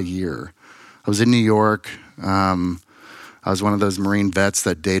about a year. I was in New York. I was one of those Marine vets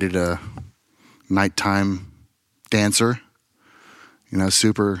that dated a nighttime dancer.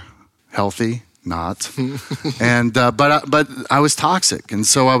 Super healthy, not. And but I was toxic, and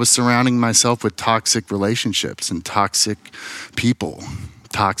so I was surrounding myself with toxic relationships and toxic people,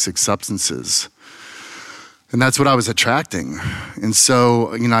 toxic substances. And that's what I was attracting. And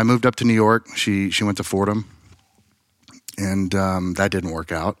so, I moved up to New York. She went to Fordham. And that didn't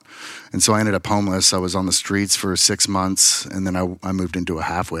work out. And so I ended up homeless. I was on the streets for 6 months. And then I moved into a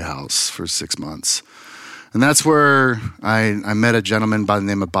halfway house for 6 months. And that's where I met a gentleman by the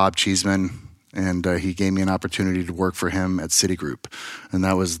name of Bob Cheeseman. And he gave me an opportunity to work for him at Citigroup. And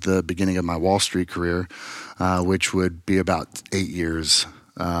that was the beginning of my Wall Street career, which would be about 8 years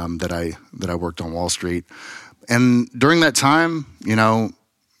that I worked on Wall Street. And during that time,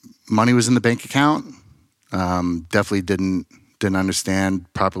 money was in the bank account. Definitely didn't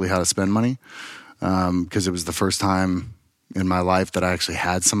understand properly how to spend money because it was the first time in my life that I actually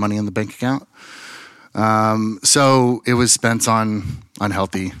had some money in the bank account. So it was spent on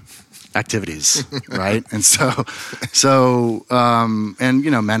unhealthy activities, right? And so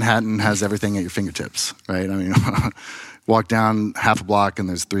Manhattan has everything at your fingertips, right? I mean, walk down half a block and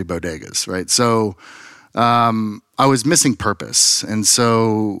there's 3 bodegas, right? So I was missing purpose. And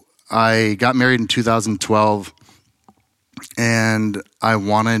so I got married in 2012 and I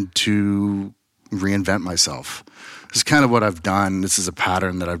wanted to reinvent myself. This is kind of what I've done. This is a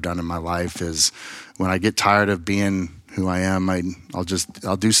pattern that I've done in my life is when I get tired of being who I am,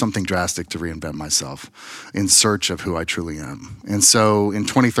 I'll do something drastic to reinvent myself in search of who I truly am. And so in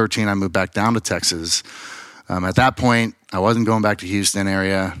 2013, I moved back down to Texas. At that point, I wasn't going back to Houston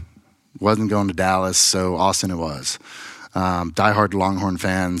area, wasn't going to Dallas, so Austin it was. Diehard Longhorn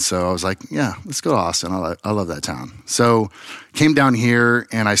fan, so I was like, yeah, let's go to Austin. I love that town. So came down here,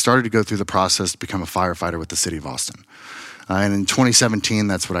 and I started to go through the process to become a firefighter with the city of Austin. And in 2017,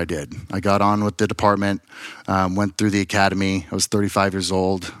 that's what I did. I got on with the department, went through the academy. I was 35 years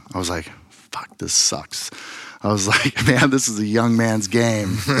old. I was like, fuck, this sucks. I was like, man, this is a young man's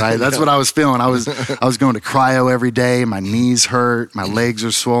game, right? That's what I was feeling. I was going to cryo every day. My knees hurt. My legs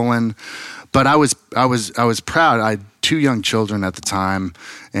are swollen. But I was proud. I had 2 young children at the time,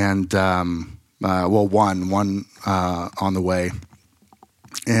 and one on the way,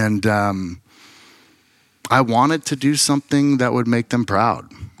 and I wanted to do something that would make them proud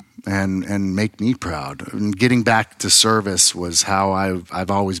and make me proud. And getting back to service was how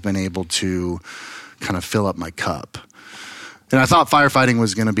I've always been able to kind of fill up my cup. And I thought firefighting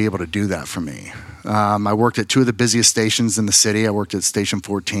was going to be able to do that for me. I worked at 2 of the busiest stations in the city. I worked at Station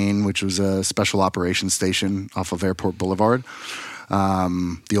 14, which was a special operations station off of Airport Boulevard,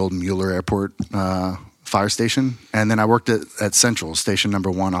 the old Mueller Airport fire station. And then I worked at Central, Station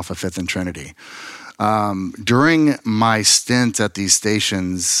number 1 off of 5th and Trinity. During my stint at these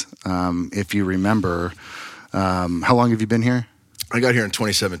stations, if you remember, how long have you been here? I got here in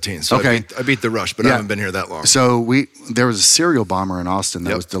 2017, so okay. I beat the rush, but I haven't been here that long. So there was a serial bomber in Austin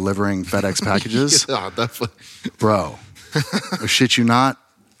that was delivering FedEx packages. Yeah, definitely. Bro, I shit you not.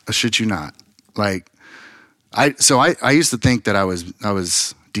 Like, I used to think that I was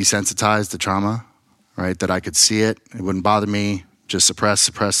desensitized to trauma, right? That I could see it. It wouldn't bother me. Just suppress.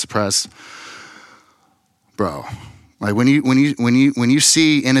 Bro, like when you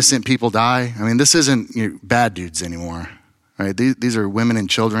see innocent people die, I mean, this isn't bad dudes anymore. Right? These are women and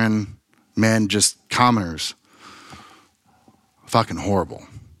children, men, just commoners. Fucking horrible.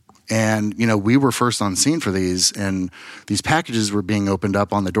 And, we were first on scene for these, and these packages were being opened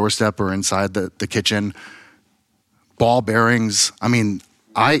up on the doorstep or inside the kitchen. Ball bearings,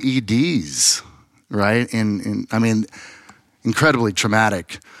 IEDs, right? And incredibly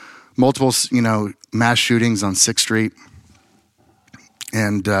traumatic. Multiple, mass shootings on 6th Street.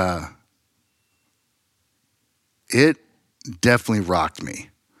 And it definitely rocked me.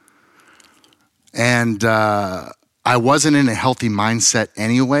 And I wasn't in a healthy mindset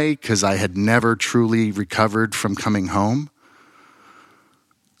anyway because I had never truly recovered from coming home.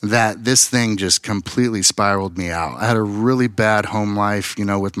 That this thing just completely spiraled me out. I had a really bad home life,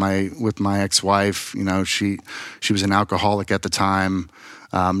 with my ex-wife. She was an alcoholic at the time.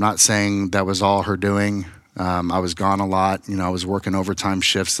 I'm not saying that was all her doing. I was gone a lot. I was working overtime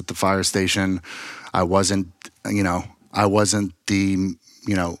shifts at the fire station. I wasn't the,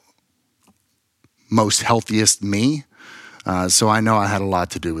 most healthiest me. So I know I had a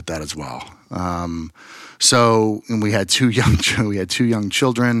lot to do with that as well. And we had two young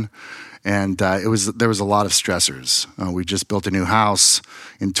children, and there was a lot of stressors. We just built a new house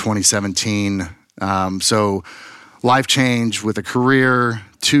in 2017. So life change with a career,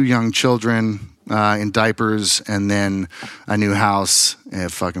 2 young children in diapers, and then a new house. And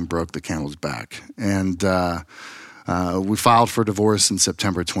it fucking broke the camel's back. And we filed for divorce in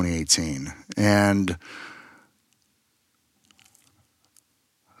September 2018. And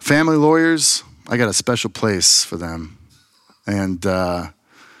family lawyers, I got a special place for them. And I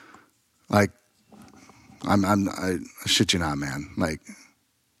shit you not, man. Like,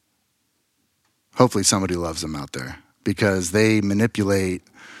 hopefully somebody loves them out there because they manipulate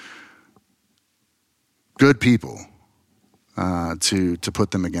good people to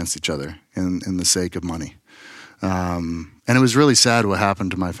put them against each other in the sake of money. And it was really sad what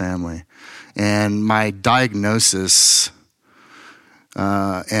happened to my family. And my diagnosis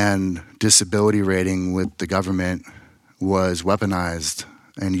and disability rating with the government was weaponized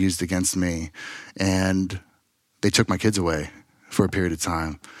and used against me. And they took my kids away for a period of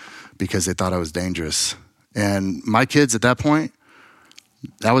time because they thought I was dangerous. And my kids at that point,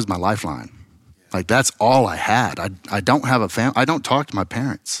 that was my lifeline. Like, that's all I had. I don't have a family. I don't talk to my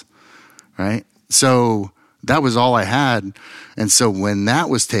parents, right? So that was all I had. And so when that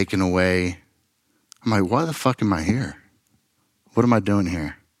was taken away, I'm like, why the fuck am I here? What am I doing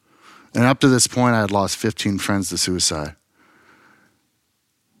here? And up to this point, I had lost 15 friends to suicide.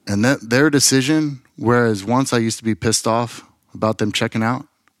 And that their decision, whereas once I used to be pissed off about them checking out,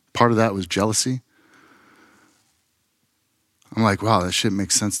 part of that was jealousy. I'm like, wow, that shit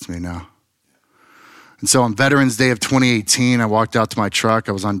makes sense to me now. And so on Veterans Day of 2018, I walked out to my truck.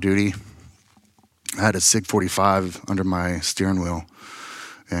 I was on duty. I had a SIG 45 under my steering wheel,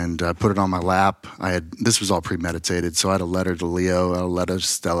 and I put it on my lap. This was all premeditated. So I had a letter to Leo, a letter to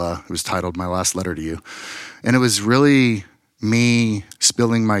Stella. It was titled "My Last Letter to You," and it was really me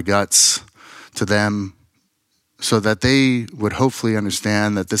spilling my guts to them, so that they would hopefully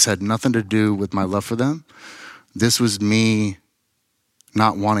understand that this had nothing to do with my love for them. This was me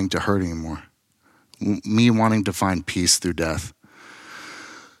not wanting to hurt anymore, me wanting to find peace through death.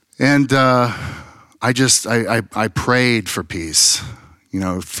 And I prayed for peace,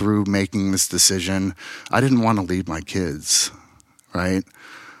 through making this decision. I didn't want to leave my kids, right?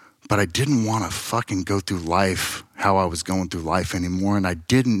 But I didn't want to fucking go through life how I was going through life anymore, and I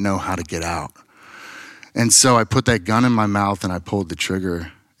didn't know how to get out. And so I put that gun in my mouth and I pulled the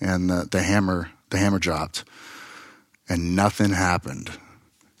trigger, and the hammer dropped, and nothing happened.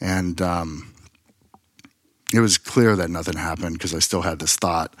 And it was clear that nothing happened because I still had this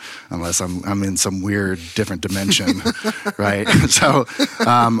thought, unless I'm in some weird different dimension, right? So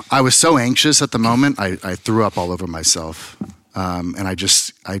I was so anxious at the moment, I threw up all over myself, and I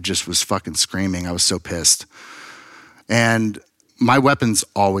just was fucking screaming. I was so pissed, and my weapon's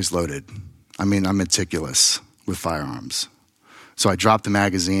always loaded. I mean, I'm meticulous with firearms. So I dropped the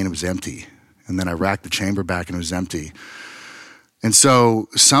magazine, it was empty. And then I racked the chamber back and it was empty. And so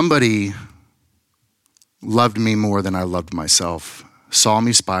somebody loved me more than I loved myself, saw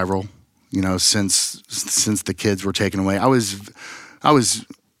me spiral, since the kids were taken away. I was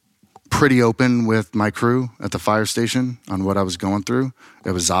pretty open with my crew at the fire station on what I was going through.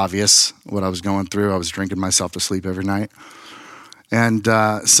 It was obvious what I was going through. I was drinking myself to sleep every night. And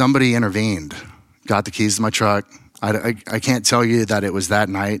somebody intervened, got the keys to my truck. I can't tell you that it was that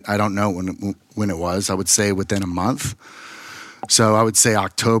night. I don't know when it was. I would say within a month. So I would say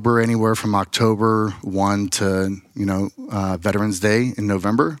October, anywhere from October 1 to, Veterans Day in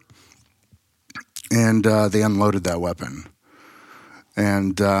November. And they unloaded that weapon.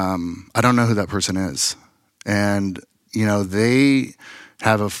 And I don't know who that person is. And, they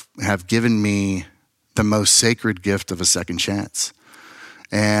have given me the most sacred gift of a second chance.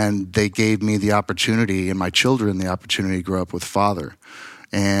 And they gave me the opportunity, and my children the opportunity, to grow up with Father,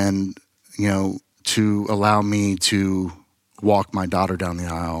 and to allow me to walk my daughter down the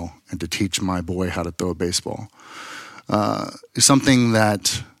aisle and to teach my boy how to throw a baseball. Something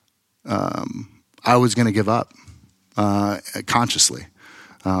that I was going to give up consciously.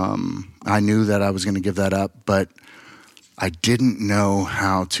 I knew that I was going to give that up, but I didn't know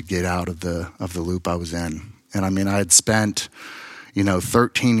how to get out of the loop I was in. And I mean, I had spent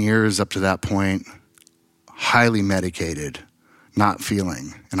 13 years up to that point, highly medicated, not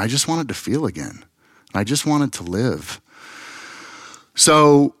feeling. And I just wanted to feel again. I just wanted to live.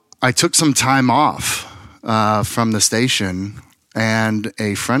 So I took some time off from the station, and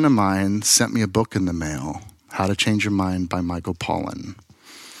a friend of mine sent me a book in the mail, How to Change Your Mind by Michael Pollan.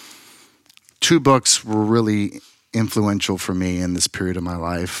 2 books were really influential for me in this period of my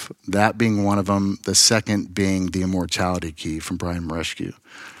life, that being one of them, the second being The Immortality Key from Brian Marescu.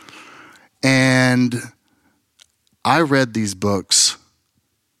 And I read these books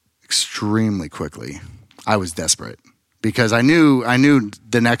extremely quickly. I was desperate because I knew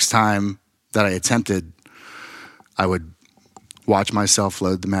the next time that I attempted, I would watch myself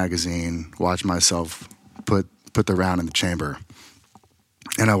load the magazine, watch myself put the round in the chamber,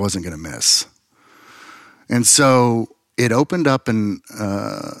 and I wasn't going to miss. And so it opened up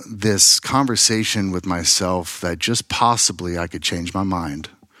this conversation with myself that just possibly I could change my mind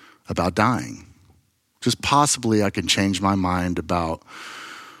about dying. Just possibly I could change my mind about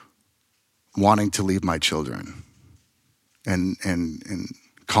wanting to leave my children and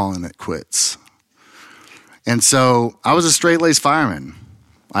calling it quits. And so I was a straight-laced fireman.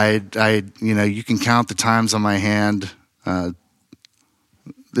 You can count the times on my hand.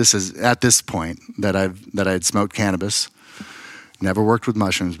 This is at this point that I had smoked cannabis, never worked with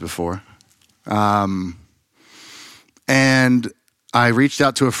mushrooms before. And I reached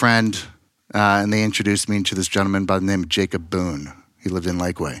out to a friend, and they introduced me to this gentleman by the name of Jacob Boone. He lived in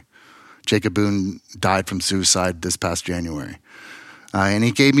Lakeway. Jacob Boone died from suicide this past January. And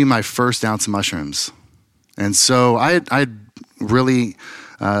he gave me my first ounce of mushrooms. And so I really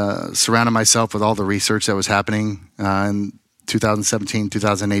surrounded myself with all the research that was happening in 2017,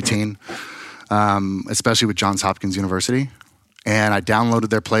 2018, especially with Johns Hopkins University. And I downloaded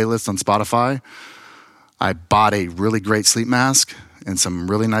their playlist on Spotify. I bought a really great sleep mask and some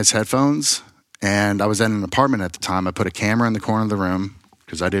really nice headphones. And I was in an apartment at the time. I put a camera in the corner of the room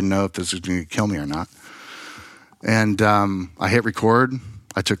because I didn't know if this was going to kill me or not. And I hit record.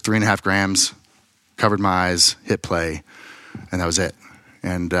 I took 3.5 grams, covered my eyes, hit play, and that was it.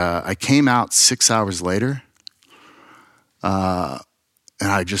 And I came out 6 hours later, and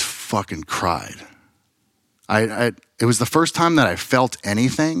I just fucking cried. It was the first time that I felt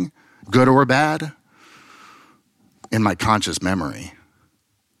anything, good or bad, in my conscious memory.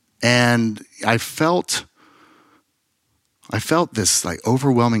 And I felt this like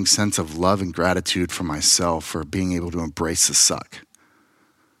overwhelming sense of love and gratitude for myself for being able to embrace the suck.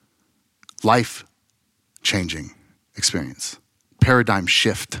 Life-changing experience. Paradigm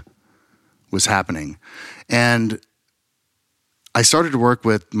shift was happening. And I started to work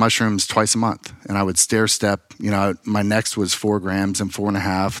with mushrooms twice a month, and I would stair step. My next was 4 grams and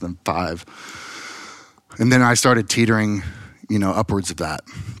 4.5, then 5. And then I started teetering, upwards of that.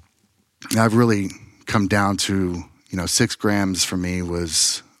 And I've really come down to, 6 grams for me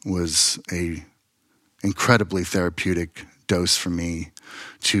was a incredibly therapeutic dose for me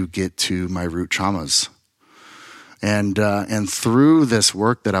to get to my root traumas. And through this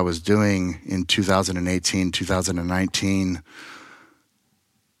work that I was doing in 2018, 2019,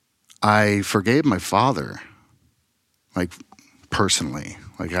 I forgave my father, like personally,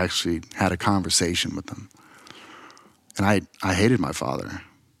 like I actually had a conversation with him. And I hated my father.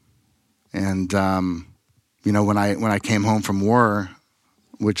 And, when I came home from war,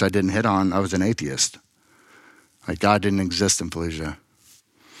 which I didn't hit on, I was an atheist. Like God didn't exist in Fallujah.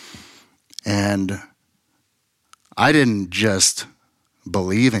 And I didn't just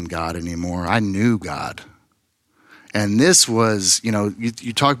believe in God anymore. I knew God. And this was,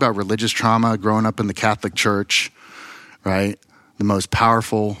 you talk about religious trauma, growing up in the Catholic Church, right? The most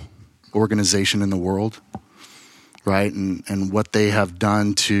powerful organization in the world, right? And what they have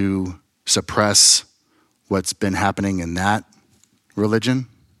done to suppress what's been happening in that religion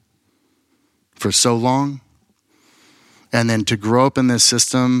for so long. And then to grow up in this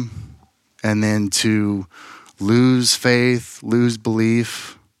system and then to lose faith, lose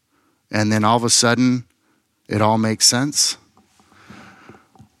belief, and then all of a sudden, it all makes sense.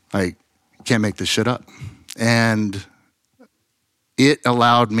 Like, can't make this shit up. And it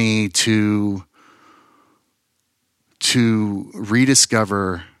allowed me to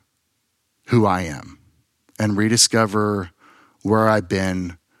rediscover who I am and rediscover where I've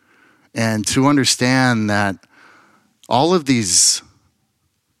been and to understand that all of these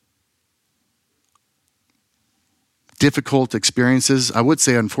difficult experiences, I would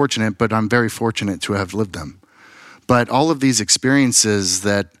say unfortunate, but I'm very fortunate to have lived them. But all of these experiences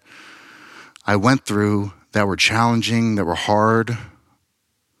that I went through that were challenging, that were hard,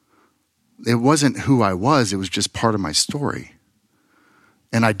 it wasn't who I was, it was just part of my story.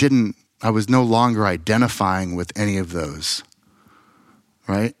 And I was no longer identifying with any of those,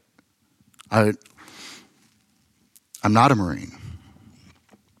 right? I'm not a Marine.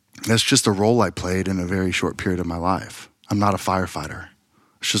 That's just a role I played in a very short period of my life. I'm not a firefighter.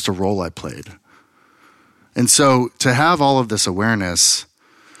 It's just a role I played. And so to have all of this awareness,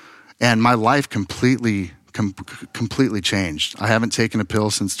 and my life completely changed. I haven't taken a pill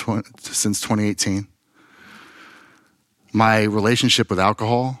since 2018. My relationship with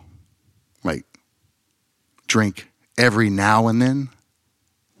alcohol, like drink every now and then.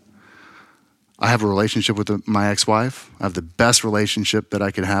 I have a relationship with my ex-wife. I have the best relationship that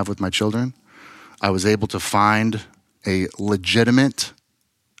I could have with my children. I was able to find a legitimate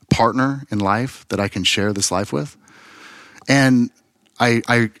partner in life that I can share this life with. And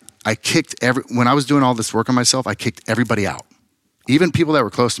I kicked when I was doing all this work on myself, I kicked everybody out. Even people that were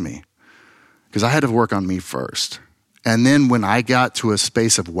close to me. Because I had to work on me first. And then when I got to a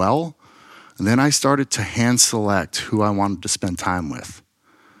space of then I started to hand select who I wanted to spend time with.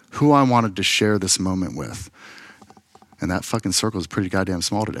 Who I wanted to share this moment with. And that fucking circle is pretty goddamn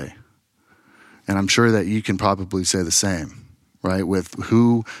small today. And I'm sure that you can probably say the same, right? With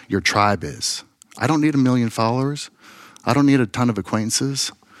who your tribe is. I don't need 1 million followers. I don't need a ton of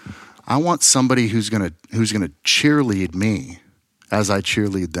acquaintances. I want somebody who's gonna cheerlead me as I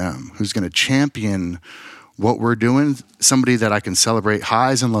cheerlead them, who's gonna champion what we're doing, somebody that I can celebrate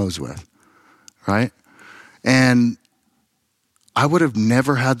highs and lows with, right? And I would have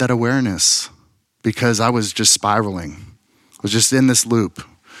never had that awareness because I was just spiraling. I was just in this loop.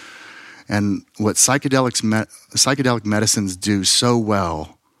 And what psychedelic medicines do so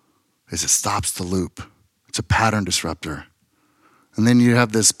well is it stops the loop. It's a pattern disruptor. And then you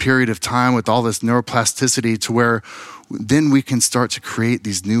have this period of time with all this neuroplasticity to where then we can start to create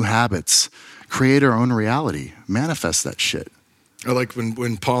these new habits, create our own reality, manifest that shit, I like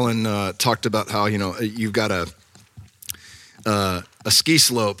when Paulin talked about how, you've got a ski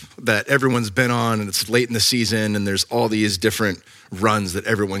slope that everyone's been on, and it's late in the season, and there's all these different runs that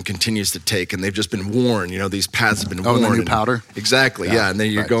everyone continues to take, and they've just been worn. These paths have been worn. Oh, the new powder? Exactly, yeah. And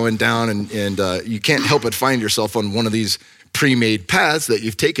then you're going down, and you can't help but find yourself on one of these pre-made paths that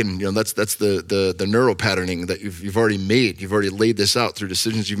you've taken. That's the neural patterning that you've already made. You've already laid this out through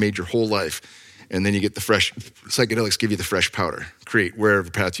decisions you've made your whole life. And then you get the fresh psychedelics, give you the fresh powder, create wherever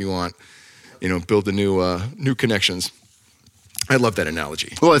path you want, build the new connections. I love that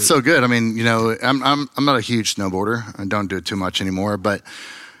analogy. Well, it's so good. I mean, I'm not a huge snowboarder. I don't do it too much anymore, but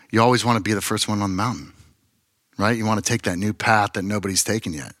you always want to be the first one on the mountain, right? You want to take that new path that nobody's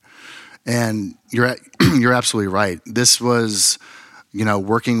taken yet. And you're absolutely right. This was,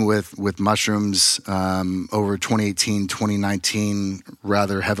 working with mushrooms over 2018, 2019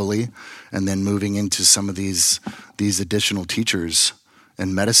 rather heavily, and then moving into some of these additional teachers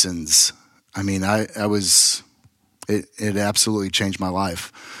and medicines. I mean, it absolutely changed my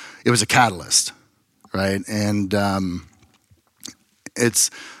life. It was a catalyst, right? And it's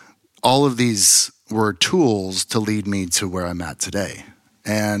all of these were tools to lead me to where I'm at today.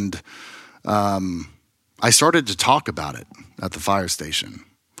 And I started to talk about it at the fire station.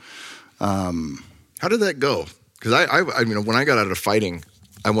 How did that go? Because I mean, when I got out of fighting,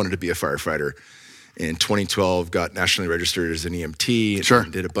 I wanted to be a firefighter. In 2012, got nationally registered as an EMT. Sure.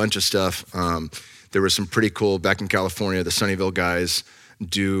 And did a bunch of stuff. There was some pretty cool, back in California, the Sunnyvale guys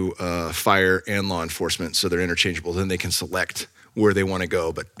do fire and law enforcement, so they're interchangeable. Then they can select where they want to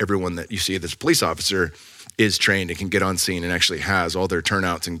go. But everyone that you see that's a police officer is trained and can get on scene and actually has all their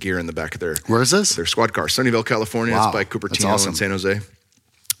turnouts and gear in the back of their Where is this? Their squad car. Sunnyvale, California. Wow. It's by Cupertino That's awesome. and San Jose.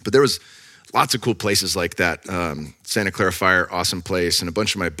 But there was lots of cool places like that. Santa Clara Fire, awesome place. And a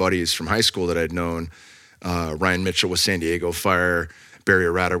bunch of my buddies from high school that I'd known, Ryan Mitchell with San Diego Fire, Barry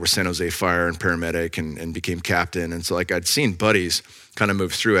Arata with San Jose Fire and paramedic and became captain. And so I'd seen buddies kind of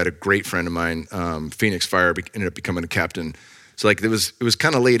move through. I had a great friend of mine, Phoenix Fire, ended up becoming a captain. So it was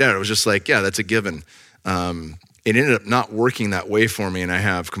kind of laid out. It was just yeah, that's a given. It ended up not working that way for me, and I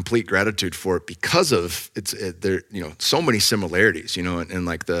have complete gratitude for it because of there so many similarities, and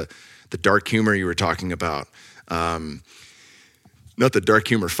like the dark humor you were talking about. Not that dark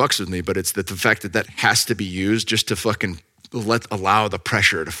humor fucks with me, but it's the fact that has to be used just to fucking allow the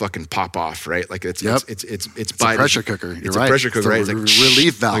pressure to fucking pop off, right? Like it's a pressure cooker. You're right. A pressure cooker, right? It's like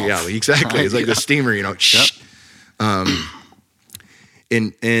relief valve. Oh, yeah, exactly. Right? It's like the steamer, Yep.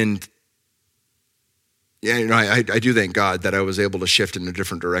 And yeah, I do thank God that I was able to shift in a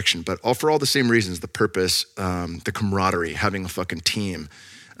different direction, but for all the same reasons: the purpose, the camaraderie, having a fucking team,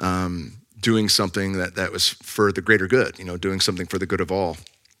 doing something that was for the greater good, doing something for the good of all.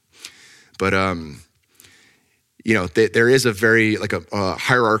 But there is a very a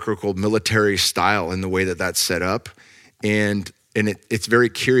hierarchical military style in the way that's set up, and it's very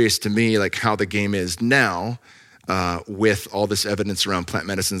curious to me how the game is now. With all this evidence around plant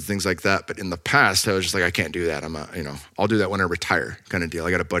medicines, things like that. But in the past, I was just I can't do that. I'll do that when I retire kind of deal.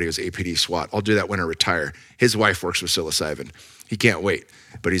 I got a buddy who's APD SWAT. I'll do that when I retire. His wife works with psilocybin. He can't wait,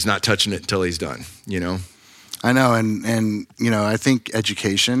 but he's not touching it until he's done, I know. And I think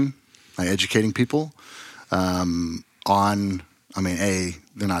education, educating people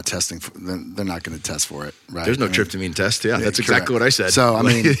they're not testing. They're not going to test for it, right? There's no tryptamine test. Yeah, that's exactly what I said. So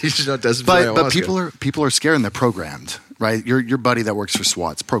he's just not testing for ayahuasca. But people are scared and they're programmed, right? Your buddy that works for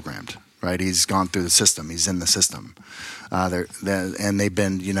SWAT's programmed, right? He's gone through the system. He's in the system. And they've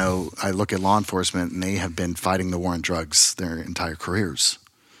been, I look at law enforcement and they have been fighting the war on drugs their entire careers,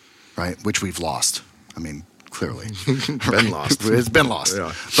 right? Which we've lost. Clearly, been lost. It's been lost.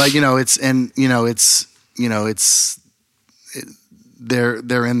 Yeah. But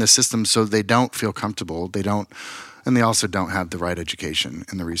they're in the system, so they don't feel comfortable. They don't, and they also don't have the right education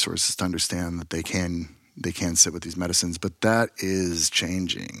and the resources to understand that they can sit with these medicines. But that is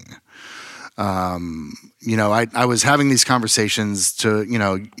changing. I was having these conversations to,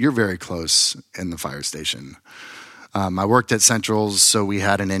 you're very close in the fire station. I worked at Central's, so we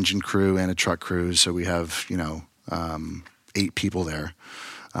had an engine crew and a truck crew. So we have, 8 people there.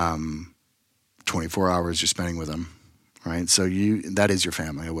 24 hours you're spending with them. Right, so that is your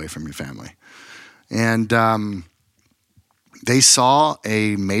family away from your family, and they saw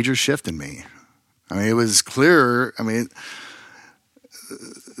a major shift in me. It was clear.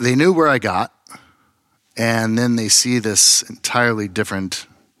 They knew where I got, and then they see this entirely different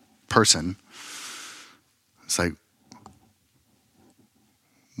person. It's like,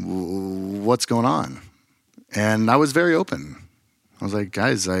 what's going on? And I was very open. I was like,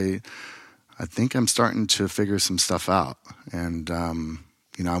 guys, I I think I'm starting to figure some stuff out. And,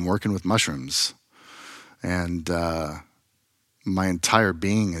 I'm working with mushrooms, and my entire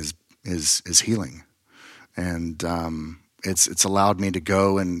being is healing. And it's allowed me to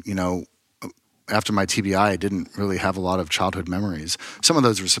go and, after my TBI, I didn't really have a lot of childhood memories. Some of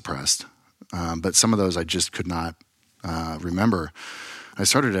those were suppressed, but some of those I just could not remember. I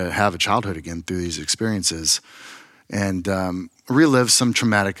started to have a childhood again through these experiences, and relive some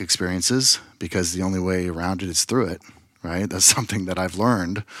traumatic experiences, because the only way around it is through it, right? That's something that I've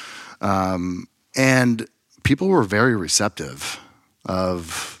learned. And people were very receptive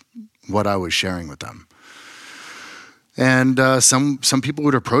of what I was sharing with them. And some people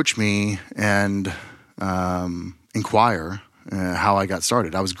would approach me and inquire how I got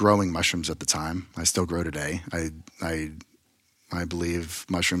started. I was growing mushrooms at the time. I still grow today. I believe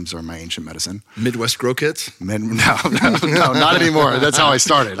mushrooms are my ancient medicine. Midwest Grow Kits? No, not anymore. That's how I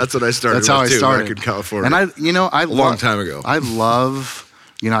started. That's what I started. That's how I started back in California. And a long time ago. I love,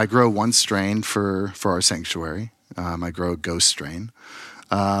 I grow one strain for our sanctuary. I grow a ghost strain.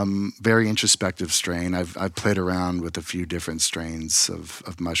 Very introspective strain. I've played around with a few different strains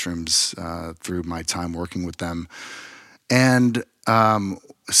of mushrooms through my time working with them, and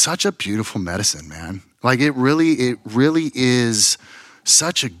such a beautiful medicine, man. Like it really is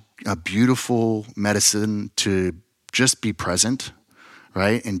such a beautiful medicine to just be present,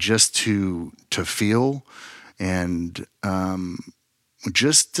 right, and just to feel, and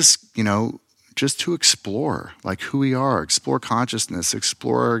just to explore, like, who we are, explore consciousness,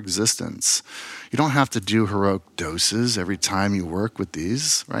 explore our existence. You don't have to do heroic doses every time you work with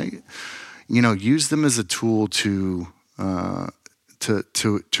these, right? Use them as a tool to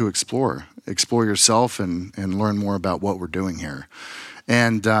explore yourself and learn more about what we're doing here.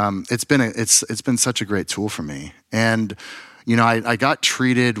 And it's been such a great tool for me. And I got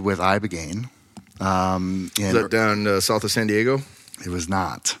treated with Ibogaine. Is that down south of San Diego? It was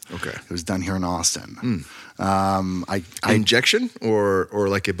not. Okay. It was done here in Austin. I injection or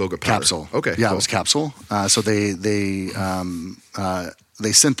like a Iboga powder? Capsule. Okay. Yeah, cool. It was capsule. So they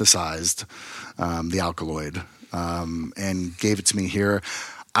synthesized the alkaloid and gave it to me here.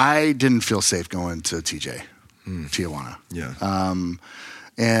 I didn't feel safe going to TJ, Tijuana. Yeah.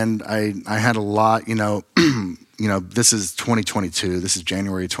 And I had a lot, this is 2022. This is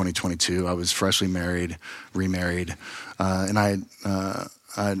January 2022. I was freshly married, remarried, and I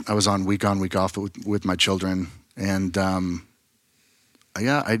was on, week off with my children, and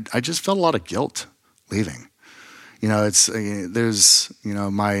I just felt a lot of guilt leaving. There's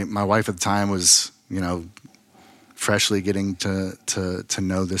my wife at the time was freshly getting to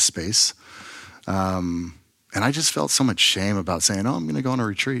know this space, and I just felt so much shame about saying, "Oh, I'm going to go on a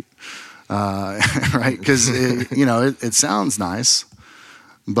retreat." Right? Because it sounds nice,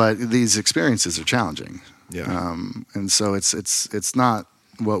 but these experiences are challenging. Yeah. And so it's not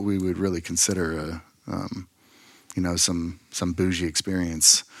what we would really consider some bougie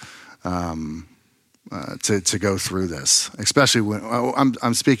experience to go through this, especially when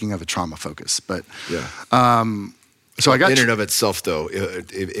I'm speaking of a trauma focus. But yeah. So I got in and of itself, though,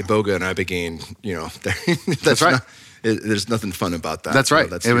 Iboga and Ibogaine, that's right. There's nothing fun about that. That's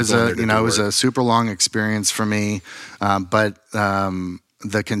right. It was a super long experience for me, but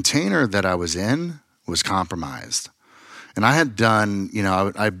the container that I was in was compromised, and I had done,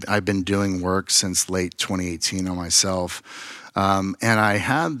 I've been doing work since late 2018 on myself, and I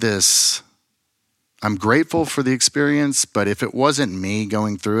had this. I'm grateful for the experience, but if it wasn't me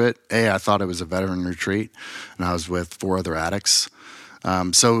going through it, I thought it was a veteran retreat, and I was with 4 other addicts.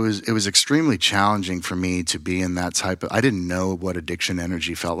 So it was extremely challenging for me to be in that type of. I didn't know what addiction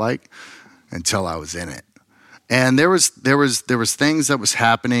energy felt like until I was in it, and there was things that was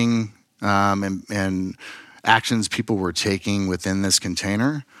happening and actions people were taking within this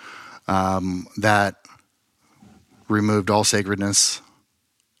container that removed all sacredness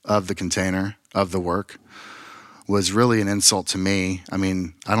of the container, of the work, was really an insult to me. I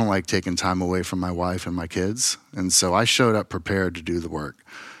mean, I don't like taking time away from my wife and my kids, and so I showed up prepared to do the work.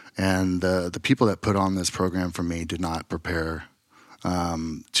 And the people that put on this program for me did not prepare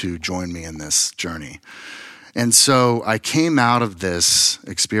to join me in this journey. And so I came out of this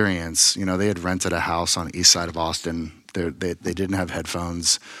experience. They had rented a house on the east side of Austin. They didn't have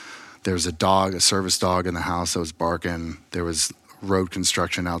headphones. There was a service dog in the house that was barking. There was road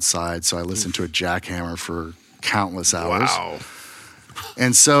construction outside, so I listened to a jackhammer for countless hours. Wow.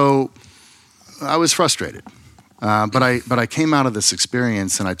 And so I was frustrated. But I came out of this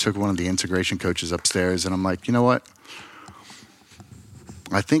experience, and I took one of the integration coaches upstairs, and I'm like, you know what?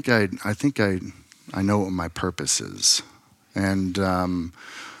 I think I know what my purpose is. And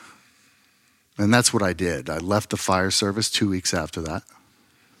And that's what I did. I left the fire service 2 weeks after that.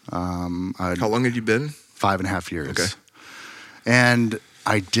 How long had you been? 5.5 years. Okay. And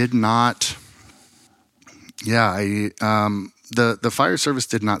I did not. Yeah, the fire service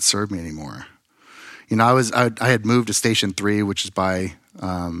did not serve me anymore. You know, I had moved to Station 3, which is by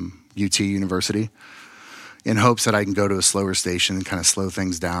UT University, in hopes that I can go to a slower station and kind of slow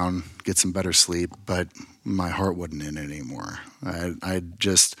things down, get some better sleep. But my heart wasn't in it anymore.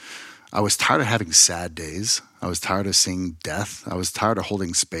 I was tired of having sad days. I was tired of seeing death. I was tired of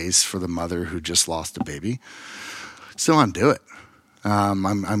holding space for the mother who just lost a baby. Still want to do it.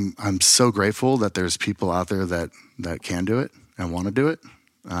 I'm so grateful that there's people out there that can do it and want to do it.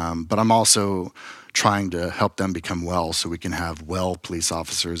 But I'm also trying to help them become well so we can have well police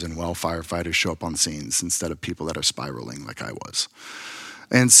officers and well firefighters show up on scenes instead of people that are spiraling like I was.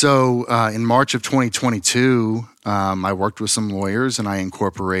 And so in March of 2022, I worked with some lawyers and I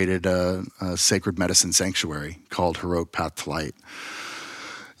incorporated a sacred medicine sanctuary called Heroic Path to Light.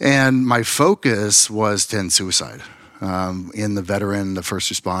 And my focus was to end suicide in the veteran, the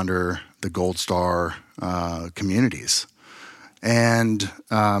first responder, the Gold Star communities. And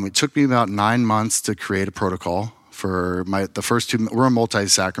it took me about 9 months to create a protocol for the first two. We're a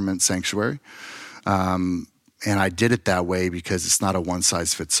multi-sacrament sanctuary. And I did it that way because it's not a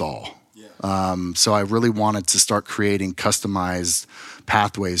one-size-fits-all. Yeah. So I really wanted to start creating customized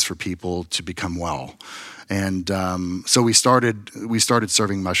pathways for people to become well. And so we started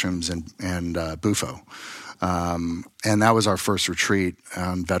serving mushrooms and bufo. And that was our first retreat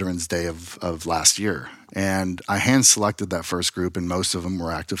on Veterans Day of last year. And I hand-selected that first group, and most of them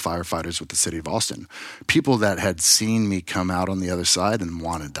were active firefighters with the city of Austin. People that had seen me come out on the other side and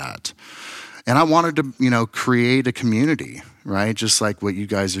wanted that. And I wanted to, create a community, right? Just like what you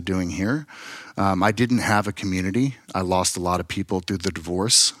guys are doing here. I didn't have a community. I lost a lot of people through the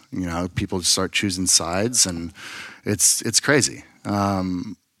divorce. People just start choosing sides, and it's crazy.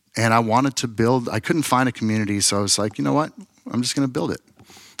 And I wanted to build. I couldn't find a community, so I was like, you know what? I'm just going to build it.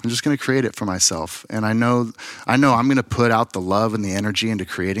 I'm just going to create it for myself. And I know I'm going to put out the love and the energy into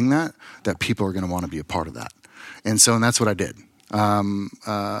creating that people are going to want to be a part of that. And that's what I did.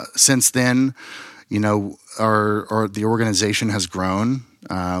 Since then, the organization has grown,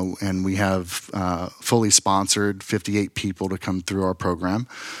 and we have fully sponsored 58 people to come through our program.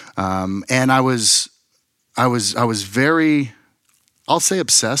 And I was very, I'll say,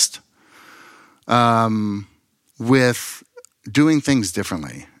 obsessed with doing things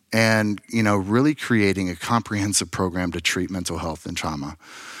differently, and really creating a comprehensive program to treat mental health and trauma.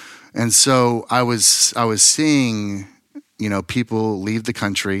 And so I was seeing people leave the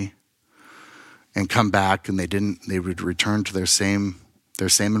country and come back, and they would return to their same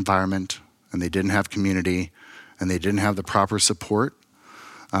environment, and they didn't have community, and they didn't have the proper support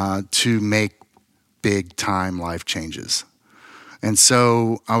to make big time life changes. And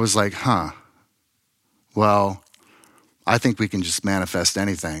so I was like, well, I think we can just manifest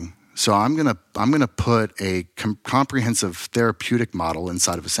anything. So I'm gonna put a comprehensive therapeutic model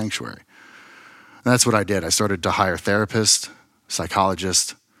inside of a sanctuary. And that's what I did. I started to hire therapists,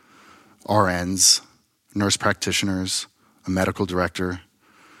 psychologists, RNs, nurse practitioners, a medical director.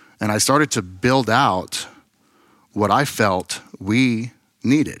 And I started to build out what I felt we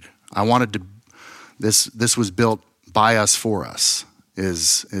needed. I wanted to, this was built by us for us,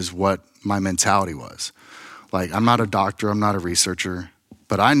 is what my mentality was. Like, I'm not a doctor, I'm not a researcher,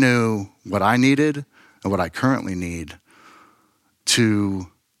 but I knew what I needed and what I currently need to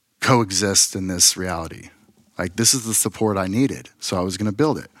coexist in this reality. Like, this is the support I needed, so I was going to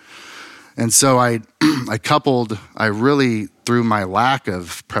build it. And so I really, through my lack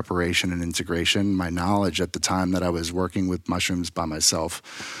of preparation and integration, my knowledge at the time that I was working with mushrooms by myself,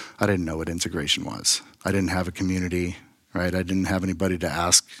 I didn't know what integration was. I didn't have a community, right? I didn't have anybody to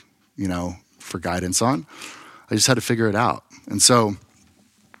ask, for guidance on. I just had to figure it out. And so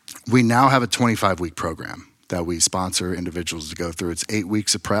we now have a 25-week program that we sponsor individuals to go through. It's 8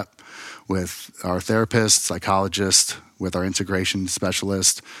 weeks of prep with our therapist, psychologist, with our integration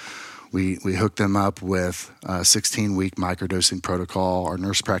specialist. We hook them up with a 16-week microdosing protocol. Our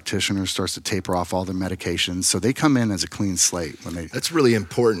nurse practitioner starts to taper off all their medications. So they come in as a clean slate. That's really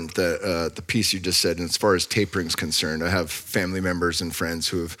important, the piece you just said. And as far as tapering is concerned, I have family members and friends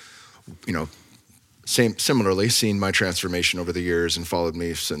who have, similarly seen my transformation over the years and followed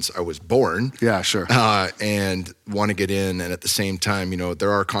me since I was born. Yeah, sure. And want to get in. And at the same time,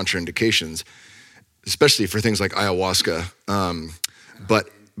 there are contraindications, especially for things like ayahuasca. But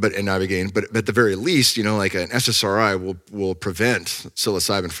at the very least, like an SSRI will prevent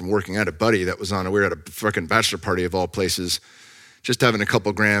psilocybin from working. I had a buddy that was we were at a fucking bachelor party of all places, just having a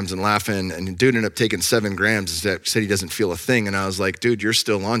couple grams and laughing, and the dude ended up taking 7 grams and said he doesn't feel a thing. And I was like, dude, you're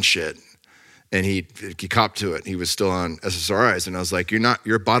still on shit. And he copped to it. He was still on SSRIs. And I was like,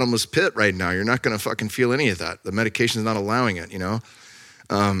 you're a bottomless pit right now. You're not going to fucking feel any of that. The medication's not allowing it, you know?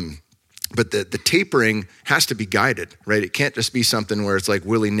 But the tapering has to be guided, right? It can't just be something where it's like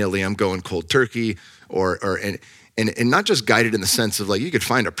willy-nilly, I'm going cold turkey, and not just guided in the sense of like, you could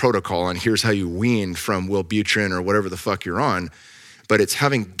find a protocol on here's how you wean from Wellbutrin or whatever the fuck you're on, but it's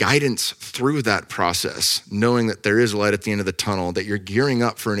having guidance through that process, knowing that there is light at the end of the tunnel, that you're gearing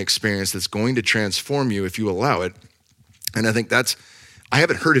up for an experience that's going to transform you if you allow it. And I think I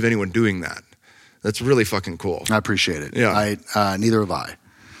haven't heard of anyone doing that. That's really fucking cool. I appreciate it. Yeah. Neither have I.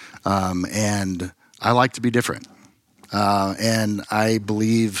 And I like to be different. And I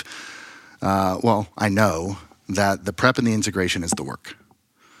believe, I know that the prep and the integration is the work.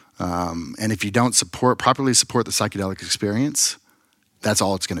 And if you don't properly support the psychedelic experience, that's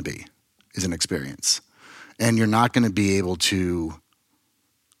all it's going to be, is an experience. And you're not going to be able to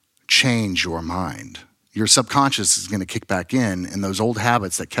change your mind. Your subconscious is going to kick back in, and those old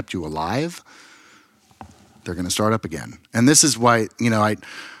habits that kept you alive, they're going to start up again. And this is why,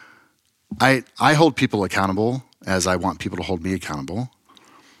 I hold people accountable as I want people to hold me accountable.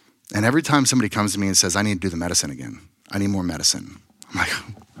 And every time somebody comes to me and says, I need to do the medicine again, I need more medicine, I'm like,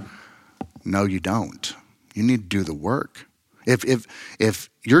 no, you don't. You need to do the work. If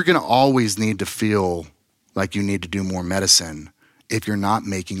you're going to always need to feel like you need to do more medicine if you're not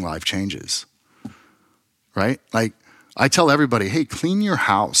making life changes, right? Like I tell everybody, hey, clean your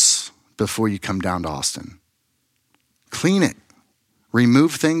house before you come down to Austin. Clean it.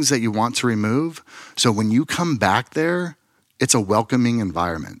 Remove things that you want to remove. So when you come back there, it's a welcoming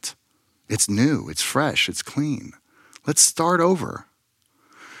environment. It's new, it's fresh, it's clean. Let's start over.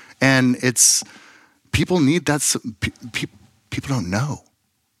 And people need that. People don't know.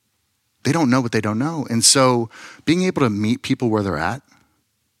 They don't know what they don't know. And so being able to meet people where they're at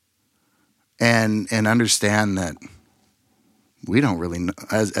and understand that we don't really know,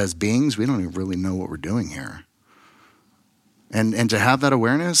 as beings, we don't even really know what we're doing here. And to have that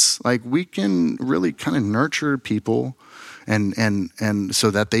awareness, like we can really kind of nurture people and so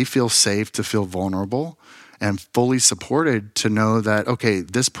that they feel safe to feel vulnerable and fully supported to know that, okay,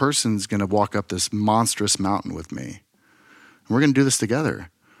 this person's going to walk up this monstrous mountain with me. And we're going to do this together.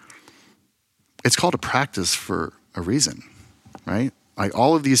 It's called a practice for a reason, right? Like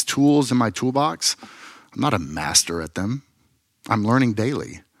all of these tools in my toolbox, I'm not a master at them. I'm learning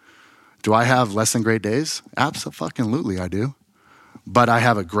daily. Do I have less than great days? Absolutely, I do. But I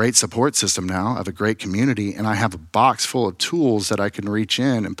have a great support system now. I have a great community, and I have a box full of tools that I can reach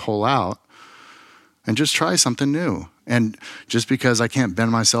in and pull out and just try something new. And just because I can't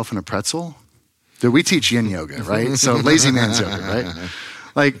bend myself in a pretzel, dude, we teach yin yoga, right? So lazy man's yoga, right?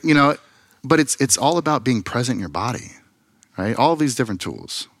 Like, but it's all about being present in your body, right? All these different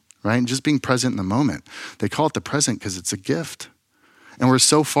tools, right? And just being present in the moment. They call it the present because it's a gift. And we're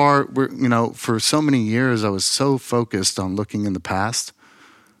so far, for so many years, I was so focused on looking in the past.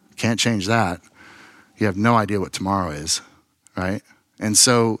 Can't change that. You have no idea what tomorrow is, right? And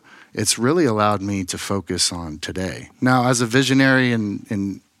so it's really allowed me to focus on today. Now, as a visionary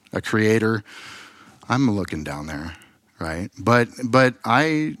and a creator, I'm looking down there, right? But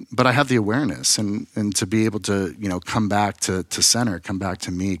I have the awareness and to be able to, come back to center, come back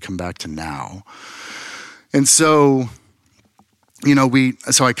to me, come back to now. And so,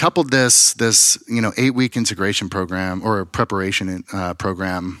 so I coupled this 8-week integration program or preparation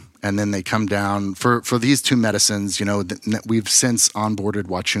program, and then they come down for these 2 medicines. We've since onboarded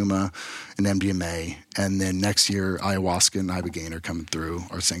Wachuma and MDMA, and then next year ayahuasca and ibogaine are coming through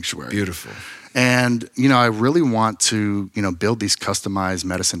our sanctuary. Beautiful. And I really want to build these customized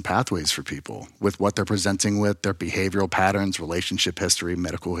medicine pathways for people with what they're presenting with, their behavioral patterns, relationship history,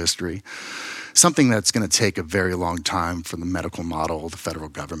 medical history. Something that's going to take a very long time for the medical model, the federal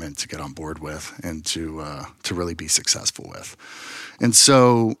government to get on board with and to really be successful with. And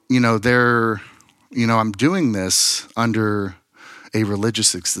so, I'm doing this under a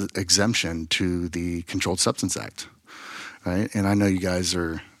religious exemption to the Controlled Substance Act, right? And I know you guys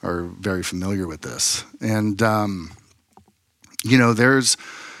are very familiar with this. And,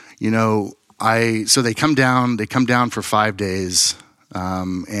 so they come down for 5 days,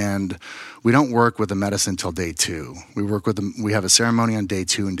 and we don't work with the medicine until day 2. We have a ceremony on day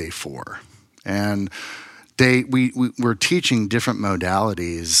 2 and day 4. And we're teaching different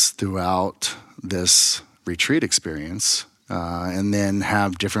modalities throughout this retreat experience, and then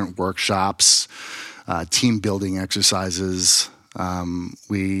have different workshops, team building exercises.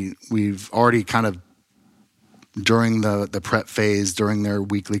 We've already kind of during the prep phase, during their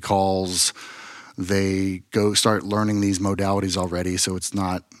weekly calls, they go start learning these modalities already, so it's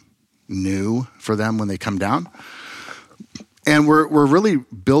not new for them when they come down. And we're really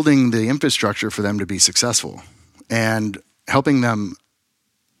building the infrastructure for them to be successful and helping them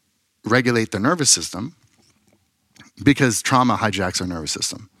regulate their nervous system, because trauma hijacks our nervous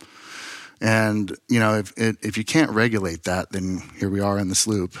system. And, if you can't regulate that, then here we are in this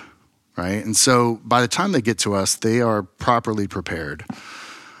loop, right? And so by the time they get to us, they are properly prepared.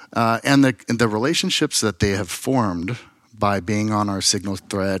 And the relationships that they have formed by being on our signal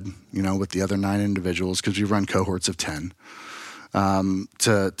thread, with the other 9 individuals, because we run cohorts of 10, and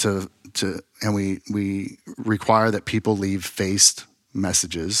we require that people leave faced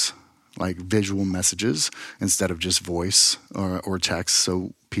messages, like visual messages, instead of just voice or text,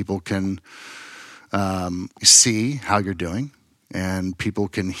 so people can see how you're doing and people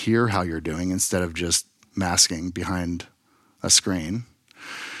can hear how you're doing instead of just masking behind a screen.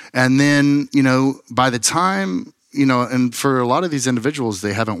 And then, by the time, and for a lot of these individuals,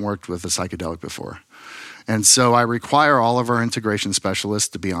 they haven't worked with a psychedelic before. And so I require all of our integration specialists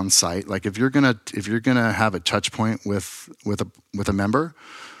to be on site. Like if you're gonna have a touch point with a member,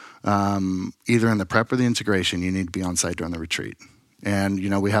 either in the prep or the integration, you need to be on site during the retreat. And,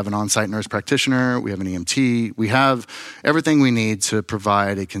 we have an on-site nurse practitioner, we have an EMT, we have everything we need to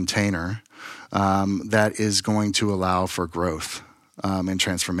provide a container that is going to allow for growth and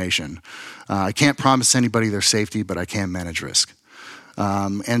transformation. I can't promise anybody their safety, but I can manage risk.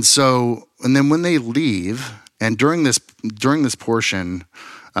 And then when they leave, and during this portion,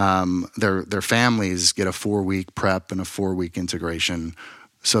 their families get a 4-week prep and a 4-week integration,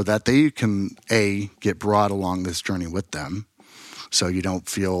 so that they can get brought along this journey with them, so you don't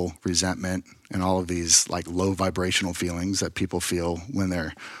feel resentment and all of these like low vibrational feelings that people feel when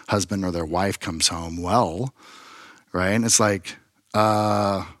their husband or their wife comes home well, right? And it's like,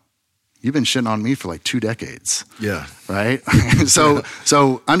 you've been shitting on me for like 2 decades. Yeah. Right? So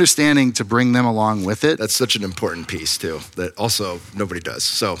understanding to bring them along with it. That's such an important piece too, that also nobody does.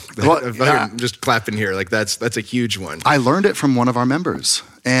 So I'm just clapping here, like that's a huge one. I learned it from one of our members,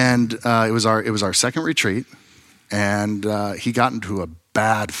 and it was our second retreat, and he got into a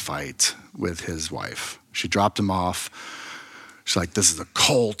bad fight with his wife. She dropped him off. She's like, "This is a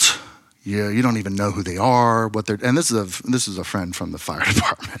cult. Yeah, you don't even know who they are, what they're." And this is a friend from the fire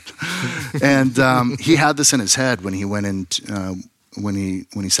department, and he had this in his head when he went in, when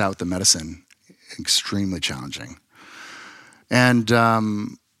he sat with the medicine. Extremely challenging, and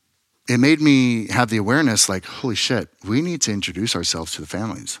it made me have the awareness, like, holy shit, we need to introduce ourselves to the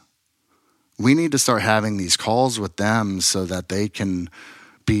families. We need to start having these calls with them so that they can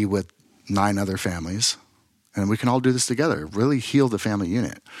be with 9 other families, and we can all do this together. Really heal the family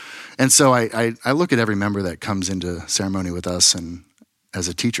unit. And so I look at every member that comes into ceremony with us and as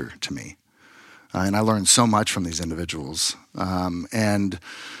a teacher to me. And I learned so much from these individuals.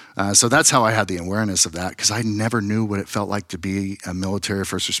 So that's how I had the awareness of that, because I never knew what it felt like to be a military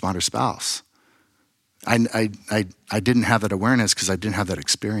first responder spouse. I didn't have that awareness because I didn't have that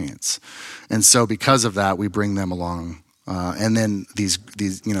experience. And so because of that, we bring them along. And then these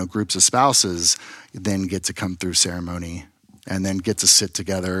groups of spouses then get to come through ceremony and then get to sit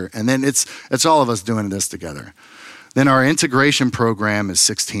together. And then it's all of us doing this together. Then our integration program is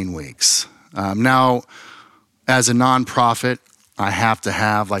 16 weeks. Now, as a nonprofit, I have to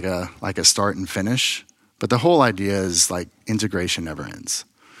have like a start and finish. But the whole idea is like integration never ends.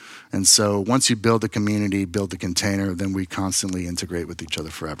 And so once you build the community, build the container, then we constantly integrate with each other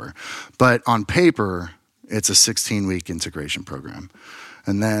forever. But on paper, it's a 16-week integration program.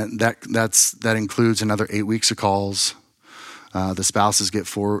 And then that includes another 8 weeks of calls. The spouses get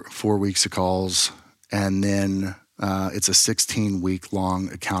four weeks of calls. And then it's a 16-week long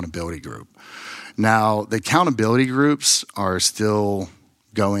accountability group. Now, the accountability groups are still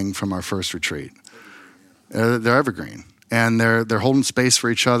going from our first retreat. They're evergreen. And they're holding space for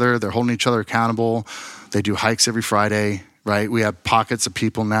each other. They're holding each other accountable. They do hikes every Friday, right? We have pockets of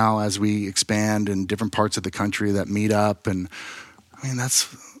people now as we expand in different parts of the country that meet up. And I mean, that's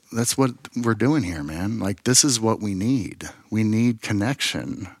what we're doing here, man. Like, this is what we need. We need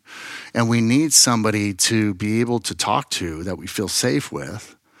connection. And we need somebody to be able to talk to that we feel safe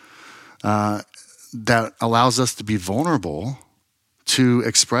with, that allows us to be vulnerable, to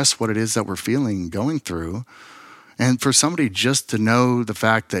express what it is that we're feeling, going through. And for somebody just to know the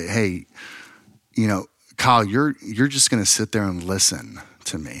fact that, hey, Kyle, you're just going to sit there and listen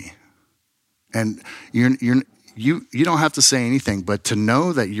to me, and you don't have to say anything, but to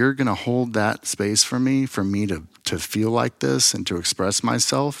know that you're going to hold that space for me to feel like this and to express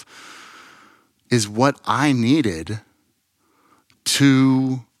myself is what I needed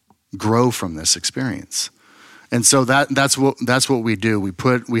to grow from this experience. And so that's what we do.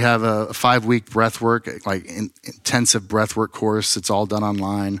 We have a 5-week breath work, like intensive breath work course. It's all done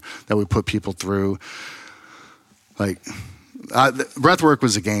online that we put people through. Like breath work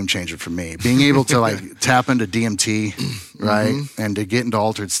was a game changer for me. Being able to like tap into DMT, right, and to get into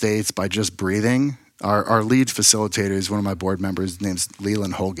altered states by just breathing. Our lead facilitator is one of my board members. His name's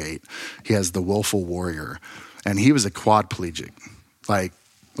Leland Holgate. He has the Willful Warrior, and he was a quadplegic. Like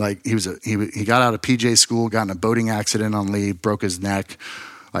he got out of PJ school, got in a boating accident on leave, broke his neck,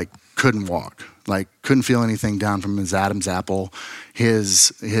 like couldn't walk, like couldn't feel anything down from his Adam's apple.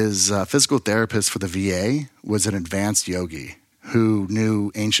 His physical therapist for the VA was an advanced yogi who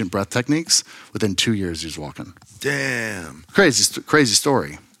knew ancient breath techniques. Within 2 years, he was walking. Damn. Crazy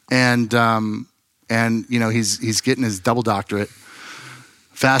story. And you know, he's getting his double doctorate.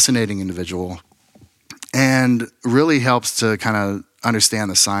 Fascinating individual, and really helps to kind of understand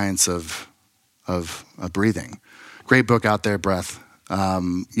the science of breathing. Great book out there, Breath.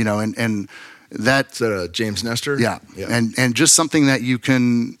 You know, and that is that James Nestor? Yeah. And just something that you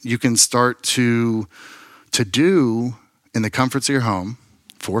can start to do in the comforts of your home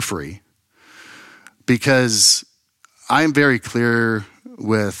for free, because I'm very clear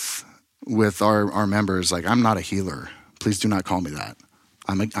with our members, like, I'm not a healer. Please do not call me that.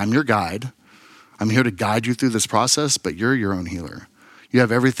 I'm your guide. I'm here to guide you through this process, but you're your own healer. You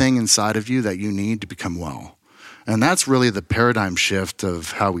have everything inside of you that you need to become well. And that's really the paradigm shift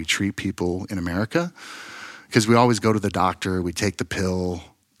of how we treat people in America, because we always go to the doctor, we take the pill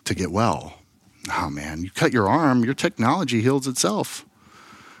to get well. Oh man, you cut your arm, your technology heals itself,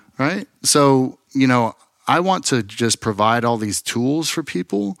 right? So, you know, I want to just provide all these tools for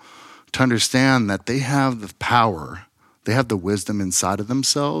people to understand that they have the power, they have the wisdom inside of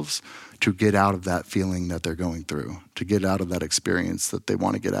themselves to get out of that feeling that they're going through, to get out of that experience that they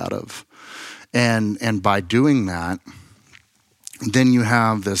want to get out of. And by doing that, then you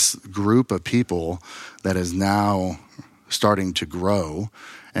have this group of people that is now starting to grow,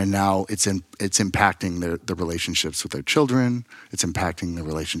 and now it's impacting the relationships with their children, it's impacting the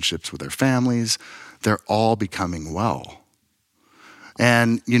relationships with their families. They're all becoming well.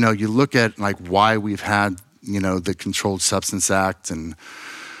 And, you know, you look at like why we've had, you know, the Controlled Substance Act and,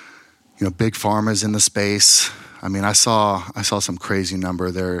 you know, big pharma's in the space. I mean, I saw some crazy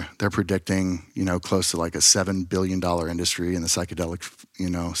number. They're predicting, you know, close to like a $7 billion industry in the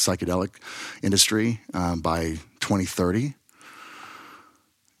psychedelic industry by 2030.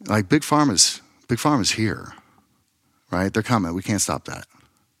 Like big pharma's here, right? They're coming. We can't stop that.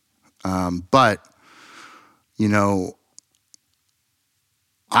 But, you know,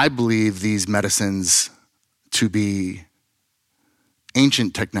 I believe these medicines to be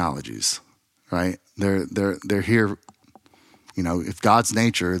ancient technologies, right? They're here, you know, if God's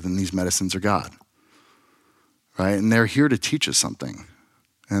nature, then these medicines are God, right? And they're here to teach us something.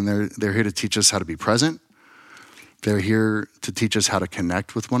 And they're here to teach us how to be present. They're here to teach us how to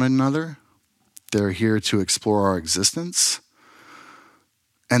connect with one another. They're here to explore our existence.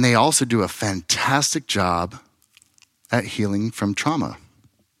 And they also do a fantastic job at healing from trauma.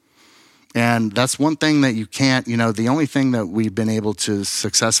 And that's one thing that you can't, you know, the only thing that we've been able to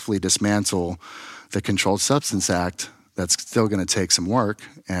successfully dismantle the Controlled Substance Act, that's still going to take some work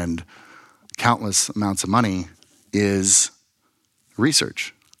and countless amounts of money, is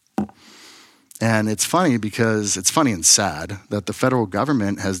research. And it's funny because it's funny and sad that the federal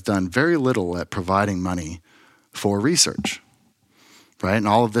government has done very little at providing money for research, right? And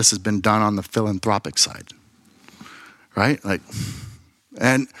all of this has been done on the philanthropic side, right? Like,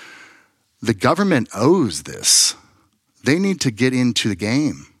 and the government owes this. They need to get into the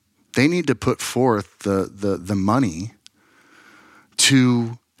game. They need to put forth the money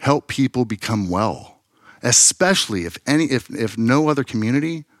to help people become well, especially if no other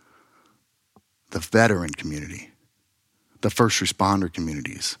community, the veteran community, the first responder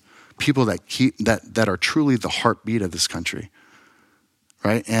communities, people that are truly the heartbeat of this country,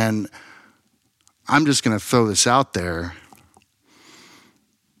 right? And I'm just going to throw this out there.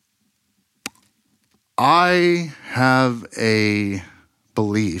 I have a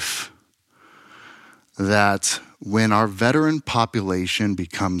belief that when our veteran population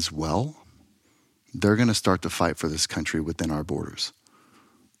becomes well, they're going to start to fight for this country within our borders.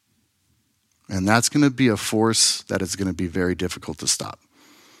 And that's going to be a force that is going to be very difficult to stop.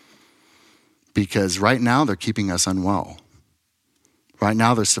 Because right now they're keeping us unwell. Right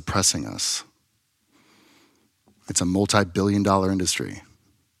now they're suppressing us. It's a multi-billion-dollar industry.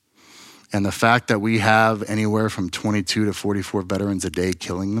 And the fact that we have anywhere from 22 to 44 veterans a day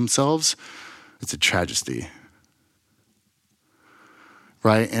killing themselves It's a tragedy.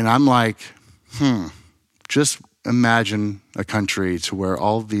 Right? And I'm like, just imagine a country to where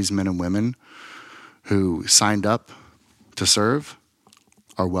all of these men and women who signed up to serve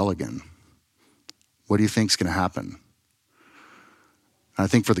are well again. What do you think is going to happen? I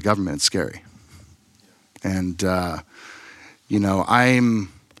think for the government, it's scary. And,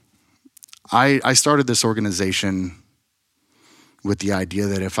 I started this organization with the idea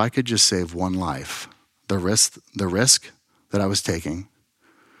that if I could just save one life, the risk that I was taking,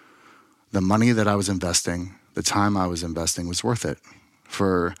 the money that I was investing, the time I was investing was worth it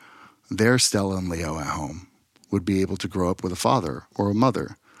for their Stella and Leo at home would be able to grow up with a father or a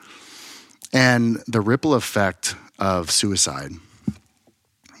mother. And the ripple effect of suicide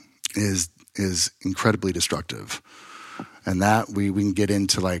is incredibly destructive. And that we can get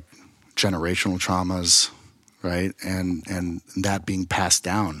into like generational traumas, right? And that being passed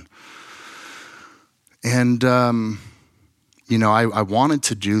down. And, I wanted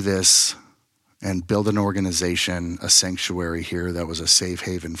to do this and build an organization, a sanctuary here that was a safe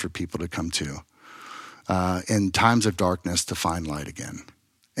haven for people to come to in times of darkness to find light again.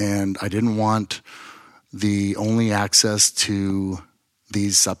 And I didn't want the only access to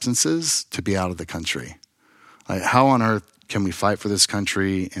these substances to be out of the country. Like, how on earth can we fight for this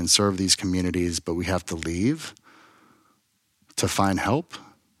country and serve these communities, but we have to leave to find help,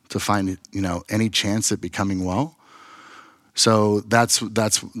 to find, any chance at becoming well? So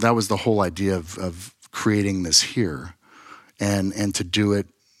that was the whole idea of creating this here and to do it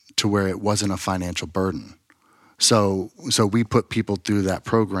to where it wasn't a financial burden. So we put people through that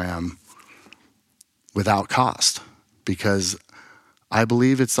program without cost because I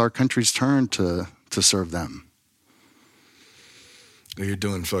believe it's our country's turn to serve them. You're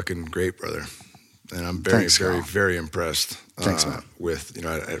doing fucking great, brother. And I'm very, Thanks, very, Kyle. very impressed. Thanks, man. With,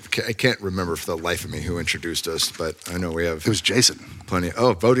 I can't remember for the life of me who introduced us, but I know we have. It was Jason. Plenty.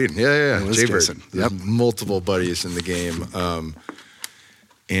 Oh, Bodine. Yeah. It was Jaybird. Jason. There's Yep. multiple buddies in the game.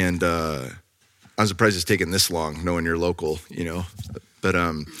 I'm surprised it's taken this long, knowing you're local, But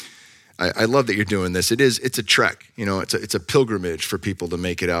I love that you're doing this. It's a trek, it's a pilgrimage for people to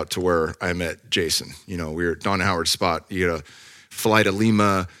make it out to where I met Jason. We're at Don Howard's spot. You gotta fly to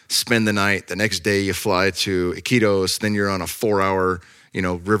Lima, spend the night. The next day you fly to Iquitos. Then you're on a 4-hour,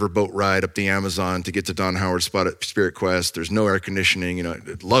 riverboat ride up the Amazon to get to Don Howard's spot at Spirit Quest. There's no air conditioning.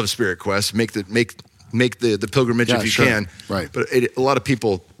 Love Spirit Quest. Make the pilgrimage if you can. Right. But a lot of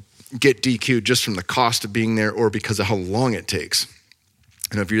people get DQ'd just from the cost of being there or because of how long it takes.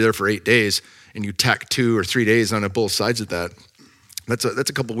 And if you're there for 8 days and you tack 2 or 3 days on both sides of that, that's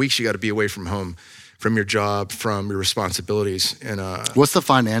a couple of weeks you got to be away from home, from your job, from your responsibilities. And what's the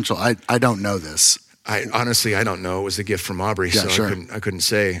financial? I don't know this. I honestly don't know. It was a gift from Aubrey, Yeah, so sure. I couldn't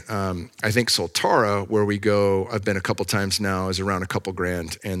say. I think Soltara, where we go, I've been a couple times now, is around a couple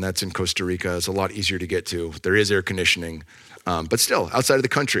grand, and that's in Costa Rica. It's a lot easier to get to. There is air conditioning, but still outside of the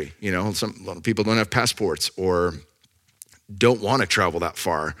country. A lot of people don't have passports or don't want to travel that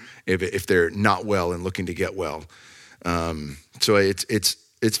far if they're not well and looking to get well. So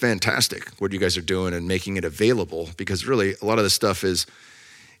it's fantastic what you guys are doing and making it available, because really a lot of this stuff is.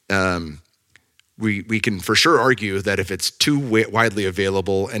 We can for sure argue that if it's too widely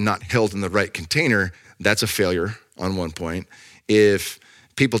available and not held in the right container, that's a failure on one point. If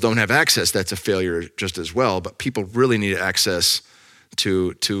people don't have access, that's a failure just as well. But people really need access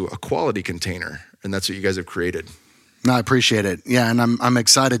to a quality container, and that's what you guys have created. No, I appreciate it. Yeah, and I'm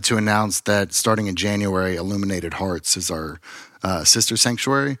excited to announce that starting in January, Illuminated Hearts is our sister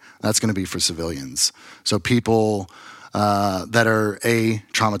sanctuary. That's going to be for civilians. So people that are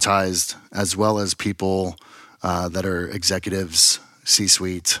traumatized, as well as people that are executives,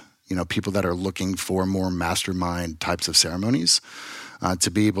 C-suite, people that are looking for more mastermind types of ceremonies, to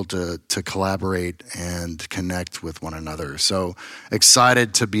be able to collaborate and connect with one another. So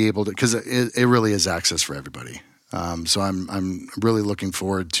excited to be able to, because it really is access for everybody. So I'm really looking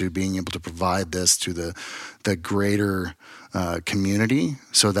forward to being able to provide this to the greater community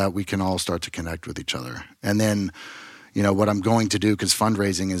so that we can all start to connect with each other. And then, what I'm going to do, because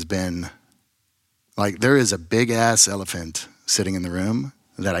fundraising has been, like, there is a big ass elephant sitting in the room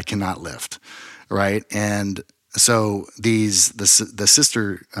that I cannot lift, right? And so the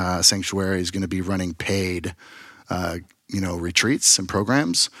sister sanctuary is going to be running paid, retreats and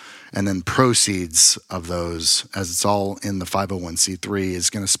programs, and then proceeds of those, as it's all in the 501c3, is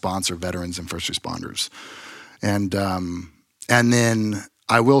going to sponsor veterans and first responders. And then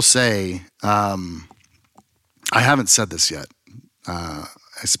I will say, I haven't said this yet,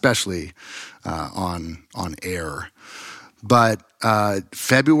 especially on air, But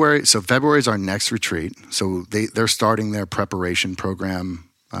February is our next retreat. So they're starting their preparation program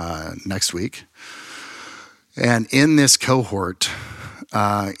next week. And in this cohort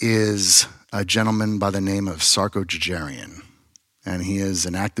is a gentleman by the name of Sarko Jajarian. And he is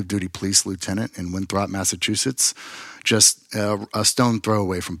an active duty police lieutenant in Winthrop, Massachusetts, just a stone throw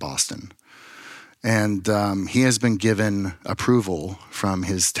away from Boston. And he has been given approval from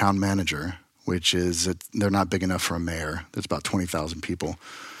his town manager, which is, they're not big enough for a mayor. There's about 20,000 people.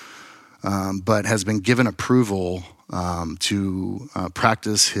 But has been given approval to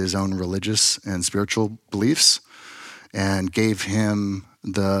practice his own religious and spiritual beliefs, and gave him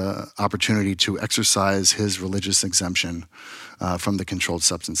the opportunity to exercise his religious exemption from the Controlled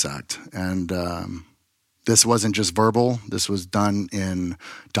Substance Act. And this wasn't just verbal. This was done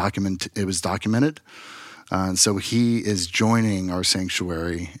it was documented. And so he is joining our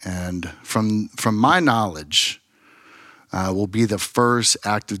sanctuary, and from my knowledge, will be the first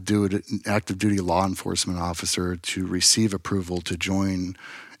active duty law enforcement officer to receive approval to join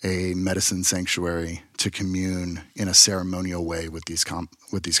a medicine sanctuary to commune in a ceremonial way with these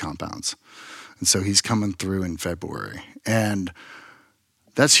compounds. And so he's coming through in February, and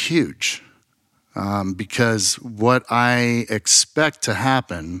that's huge because what I expect to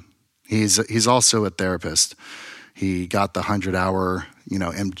happen. He's also a therapist. He got the 100-hour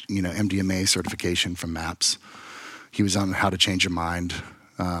MDMA certification from MAPS. He was on How to Change Your Mind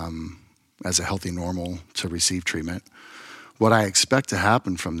as a healthy normal to receive treatment. What I expect to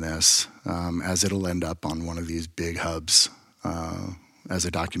happen from this, as it'll end up on one of these big hubs as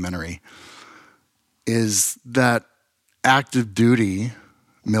a documentary, is that active duty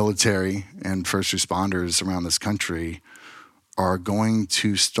military and first responders around this country are going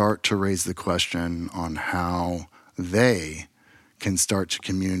to start to raise the question on how they can start to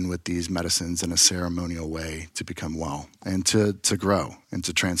commune with these medicines in a ceremonial way to become well and to grow and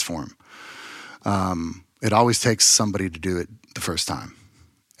to transform. It always takes somebody to do it the first time.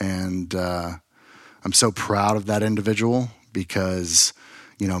 And I'm so proud of that individual because,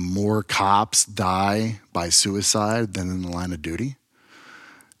 more cops die by suicide than in the line of duty.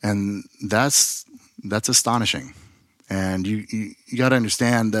 And that's astonishing. And you got to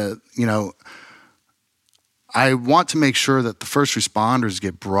understand that, I want to make sure that the first responders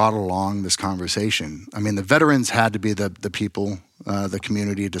get brought along this conversation. I mean, the veterans had to be the people, the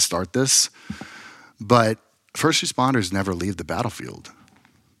community to start this. But first responders never leave the battlefield,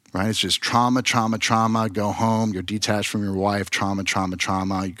 right? It's just trauma, go home. You're detached from your wife, trauma.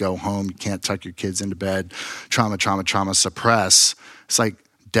 You go home, you can't tuck your kids into bed. Trauma, suppress. It's like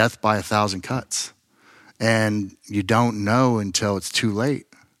death by 1,000 cuts. And you don't know until it's too late.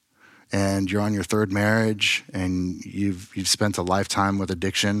 And you're on your third marriage, and you've spent a lifetime with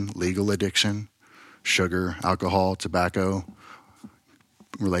addiction, legal addiction, sugar, alcohol, tobacco,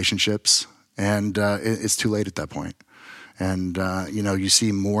 relationships. And it's too late at that point. And, you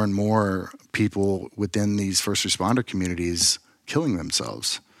see more and more people within these first responder communities killing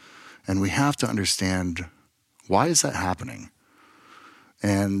themselves. And we have to understand, why is that happening?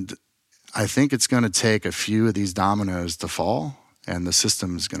 And I think it's going to take a few of these dominoes to fall, and the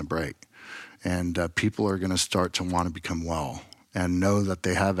system is going to break. And people are going to start to want to become well and know that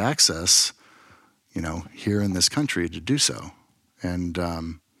they have access, here in this country to do so. And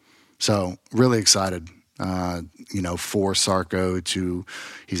so really excited, for Sarko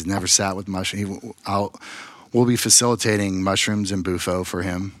he's never sat with mushrooms. We'll be facilitating mushrooms and bufo for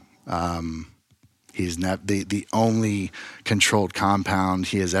him. He's not the only controlled compound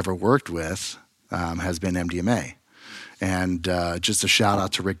he has ever worked with has been MDMA. And just a shout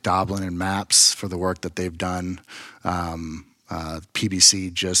out to Rick Doblin and MAPS for the work that they've done.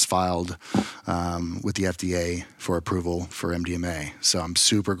 PBC just filed with the FDA for approval for MDMA. So I'm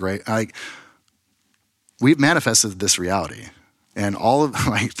super great. We've manifested this reality, and all of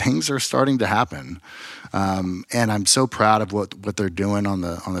things are starting to happen. And I'm so proud of what they're doing on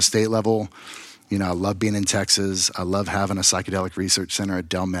the state level. I love being in Texas. I love having a psychedelic research center at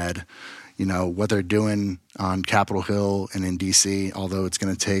Del Med. What they're doing on Capitol Hill and in DC, although it's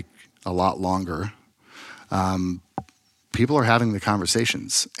going to take a lot longer, people are having the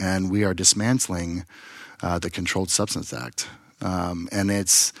conversations, and we are dismantling the Controlled Substance Act. And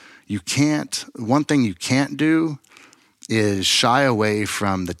one thing you can't do is shy away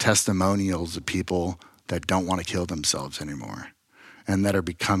from the testimonials of people that don't want to kill themselves anymore and that are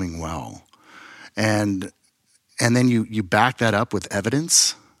becoming well. And then you back that up with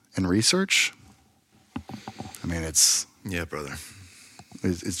evidence and research. I mean, it's brother.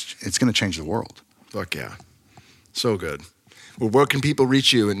 It's going to change the world. Fuck yeah, so good. Well, where can people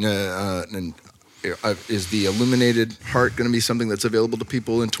reach you? And is the Illuminated Heart going to be something that's available to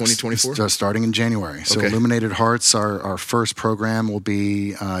people in 2024? So starting in January. So Okay. Illuminated Hearts, our first program will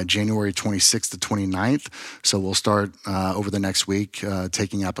be January 26th to 29th. So we'll start over the next week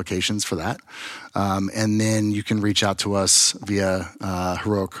taking applications for that. And then you can reach out to us via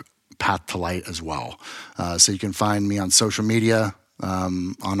Heroic Path to Light as well. So you can find me on social media,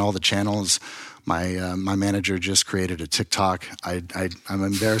 on all the channels. My manager just created a TikTok. I'm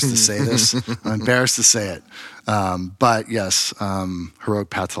embarrassed to say this. I'm embarrassed to say it. But yes, Heroic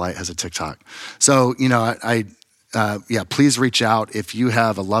Path to Light has a TikTok. So, please reach out if you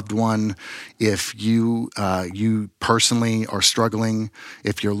have a loved one, if you personally are struggling,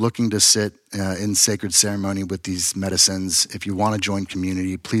 if you're looking to sit in sacred ceremony with these medicines, if you want to join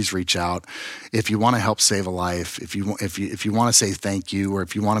community, please reach out. If you want to help save a life, if you want to say thank you, or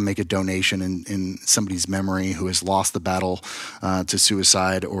if you want to make a donation in somebody's memory who has lost the battle to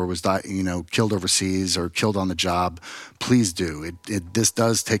suicide or was killed overseas or killed on the job, please do. This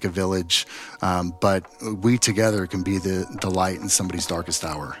does take a village, but we together can be the light in somebody's darkest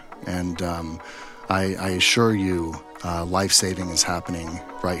hour. And I assure you, life-saving is happening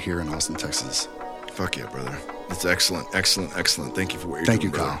right here in Austin, Texas. Fuck yeah, brother. That's excellent. Excellent. Excellent. Thank you for what you're Thank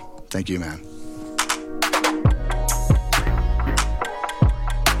doing, you, brother. Kyle. Thank you, man.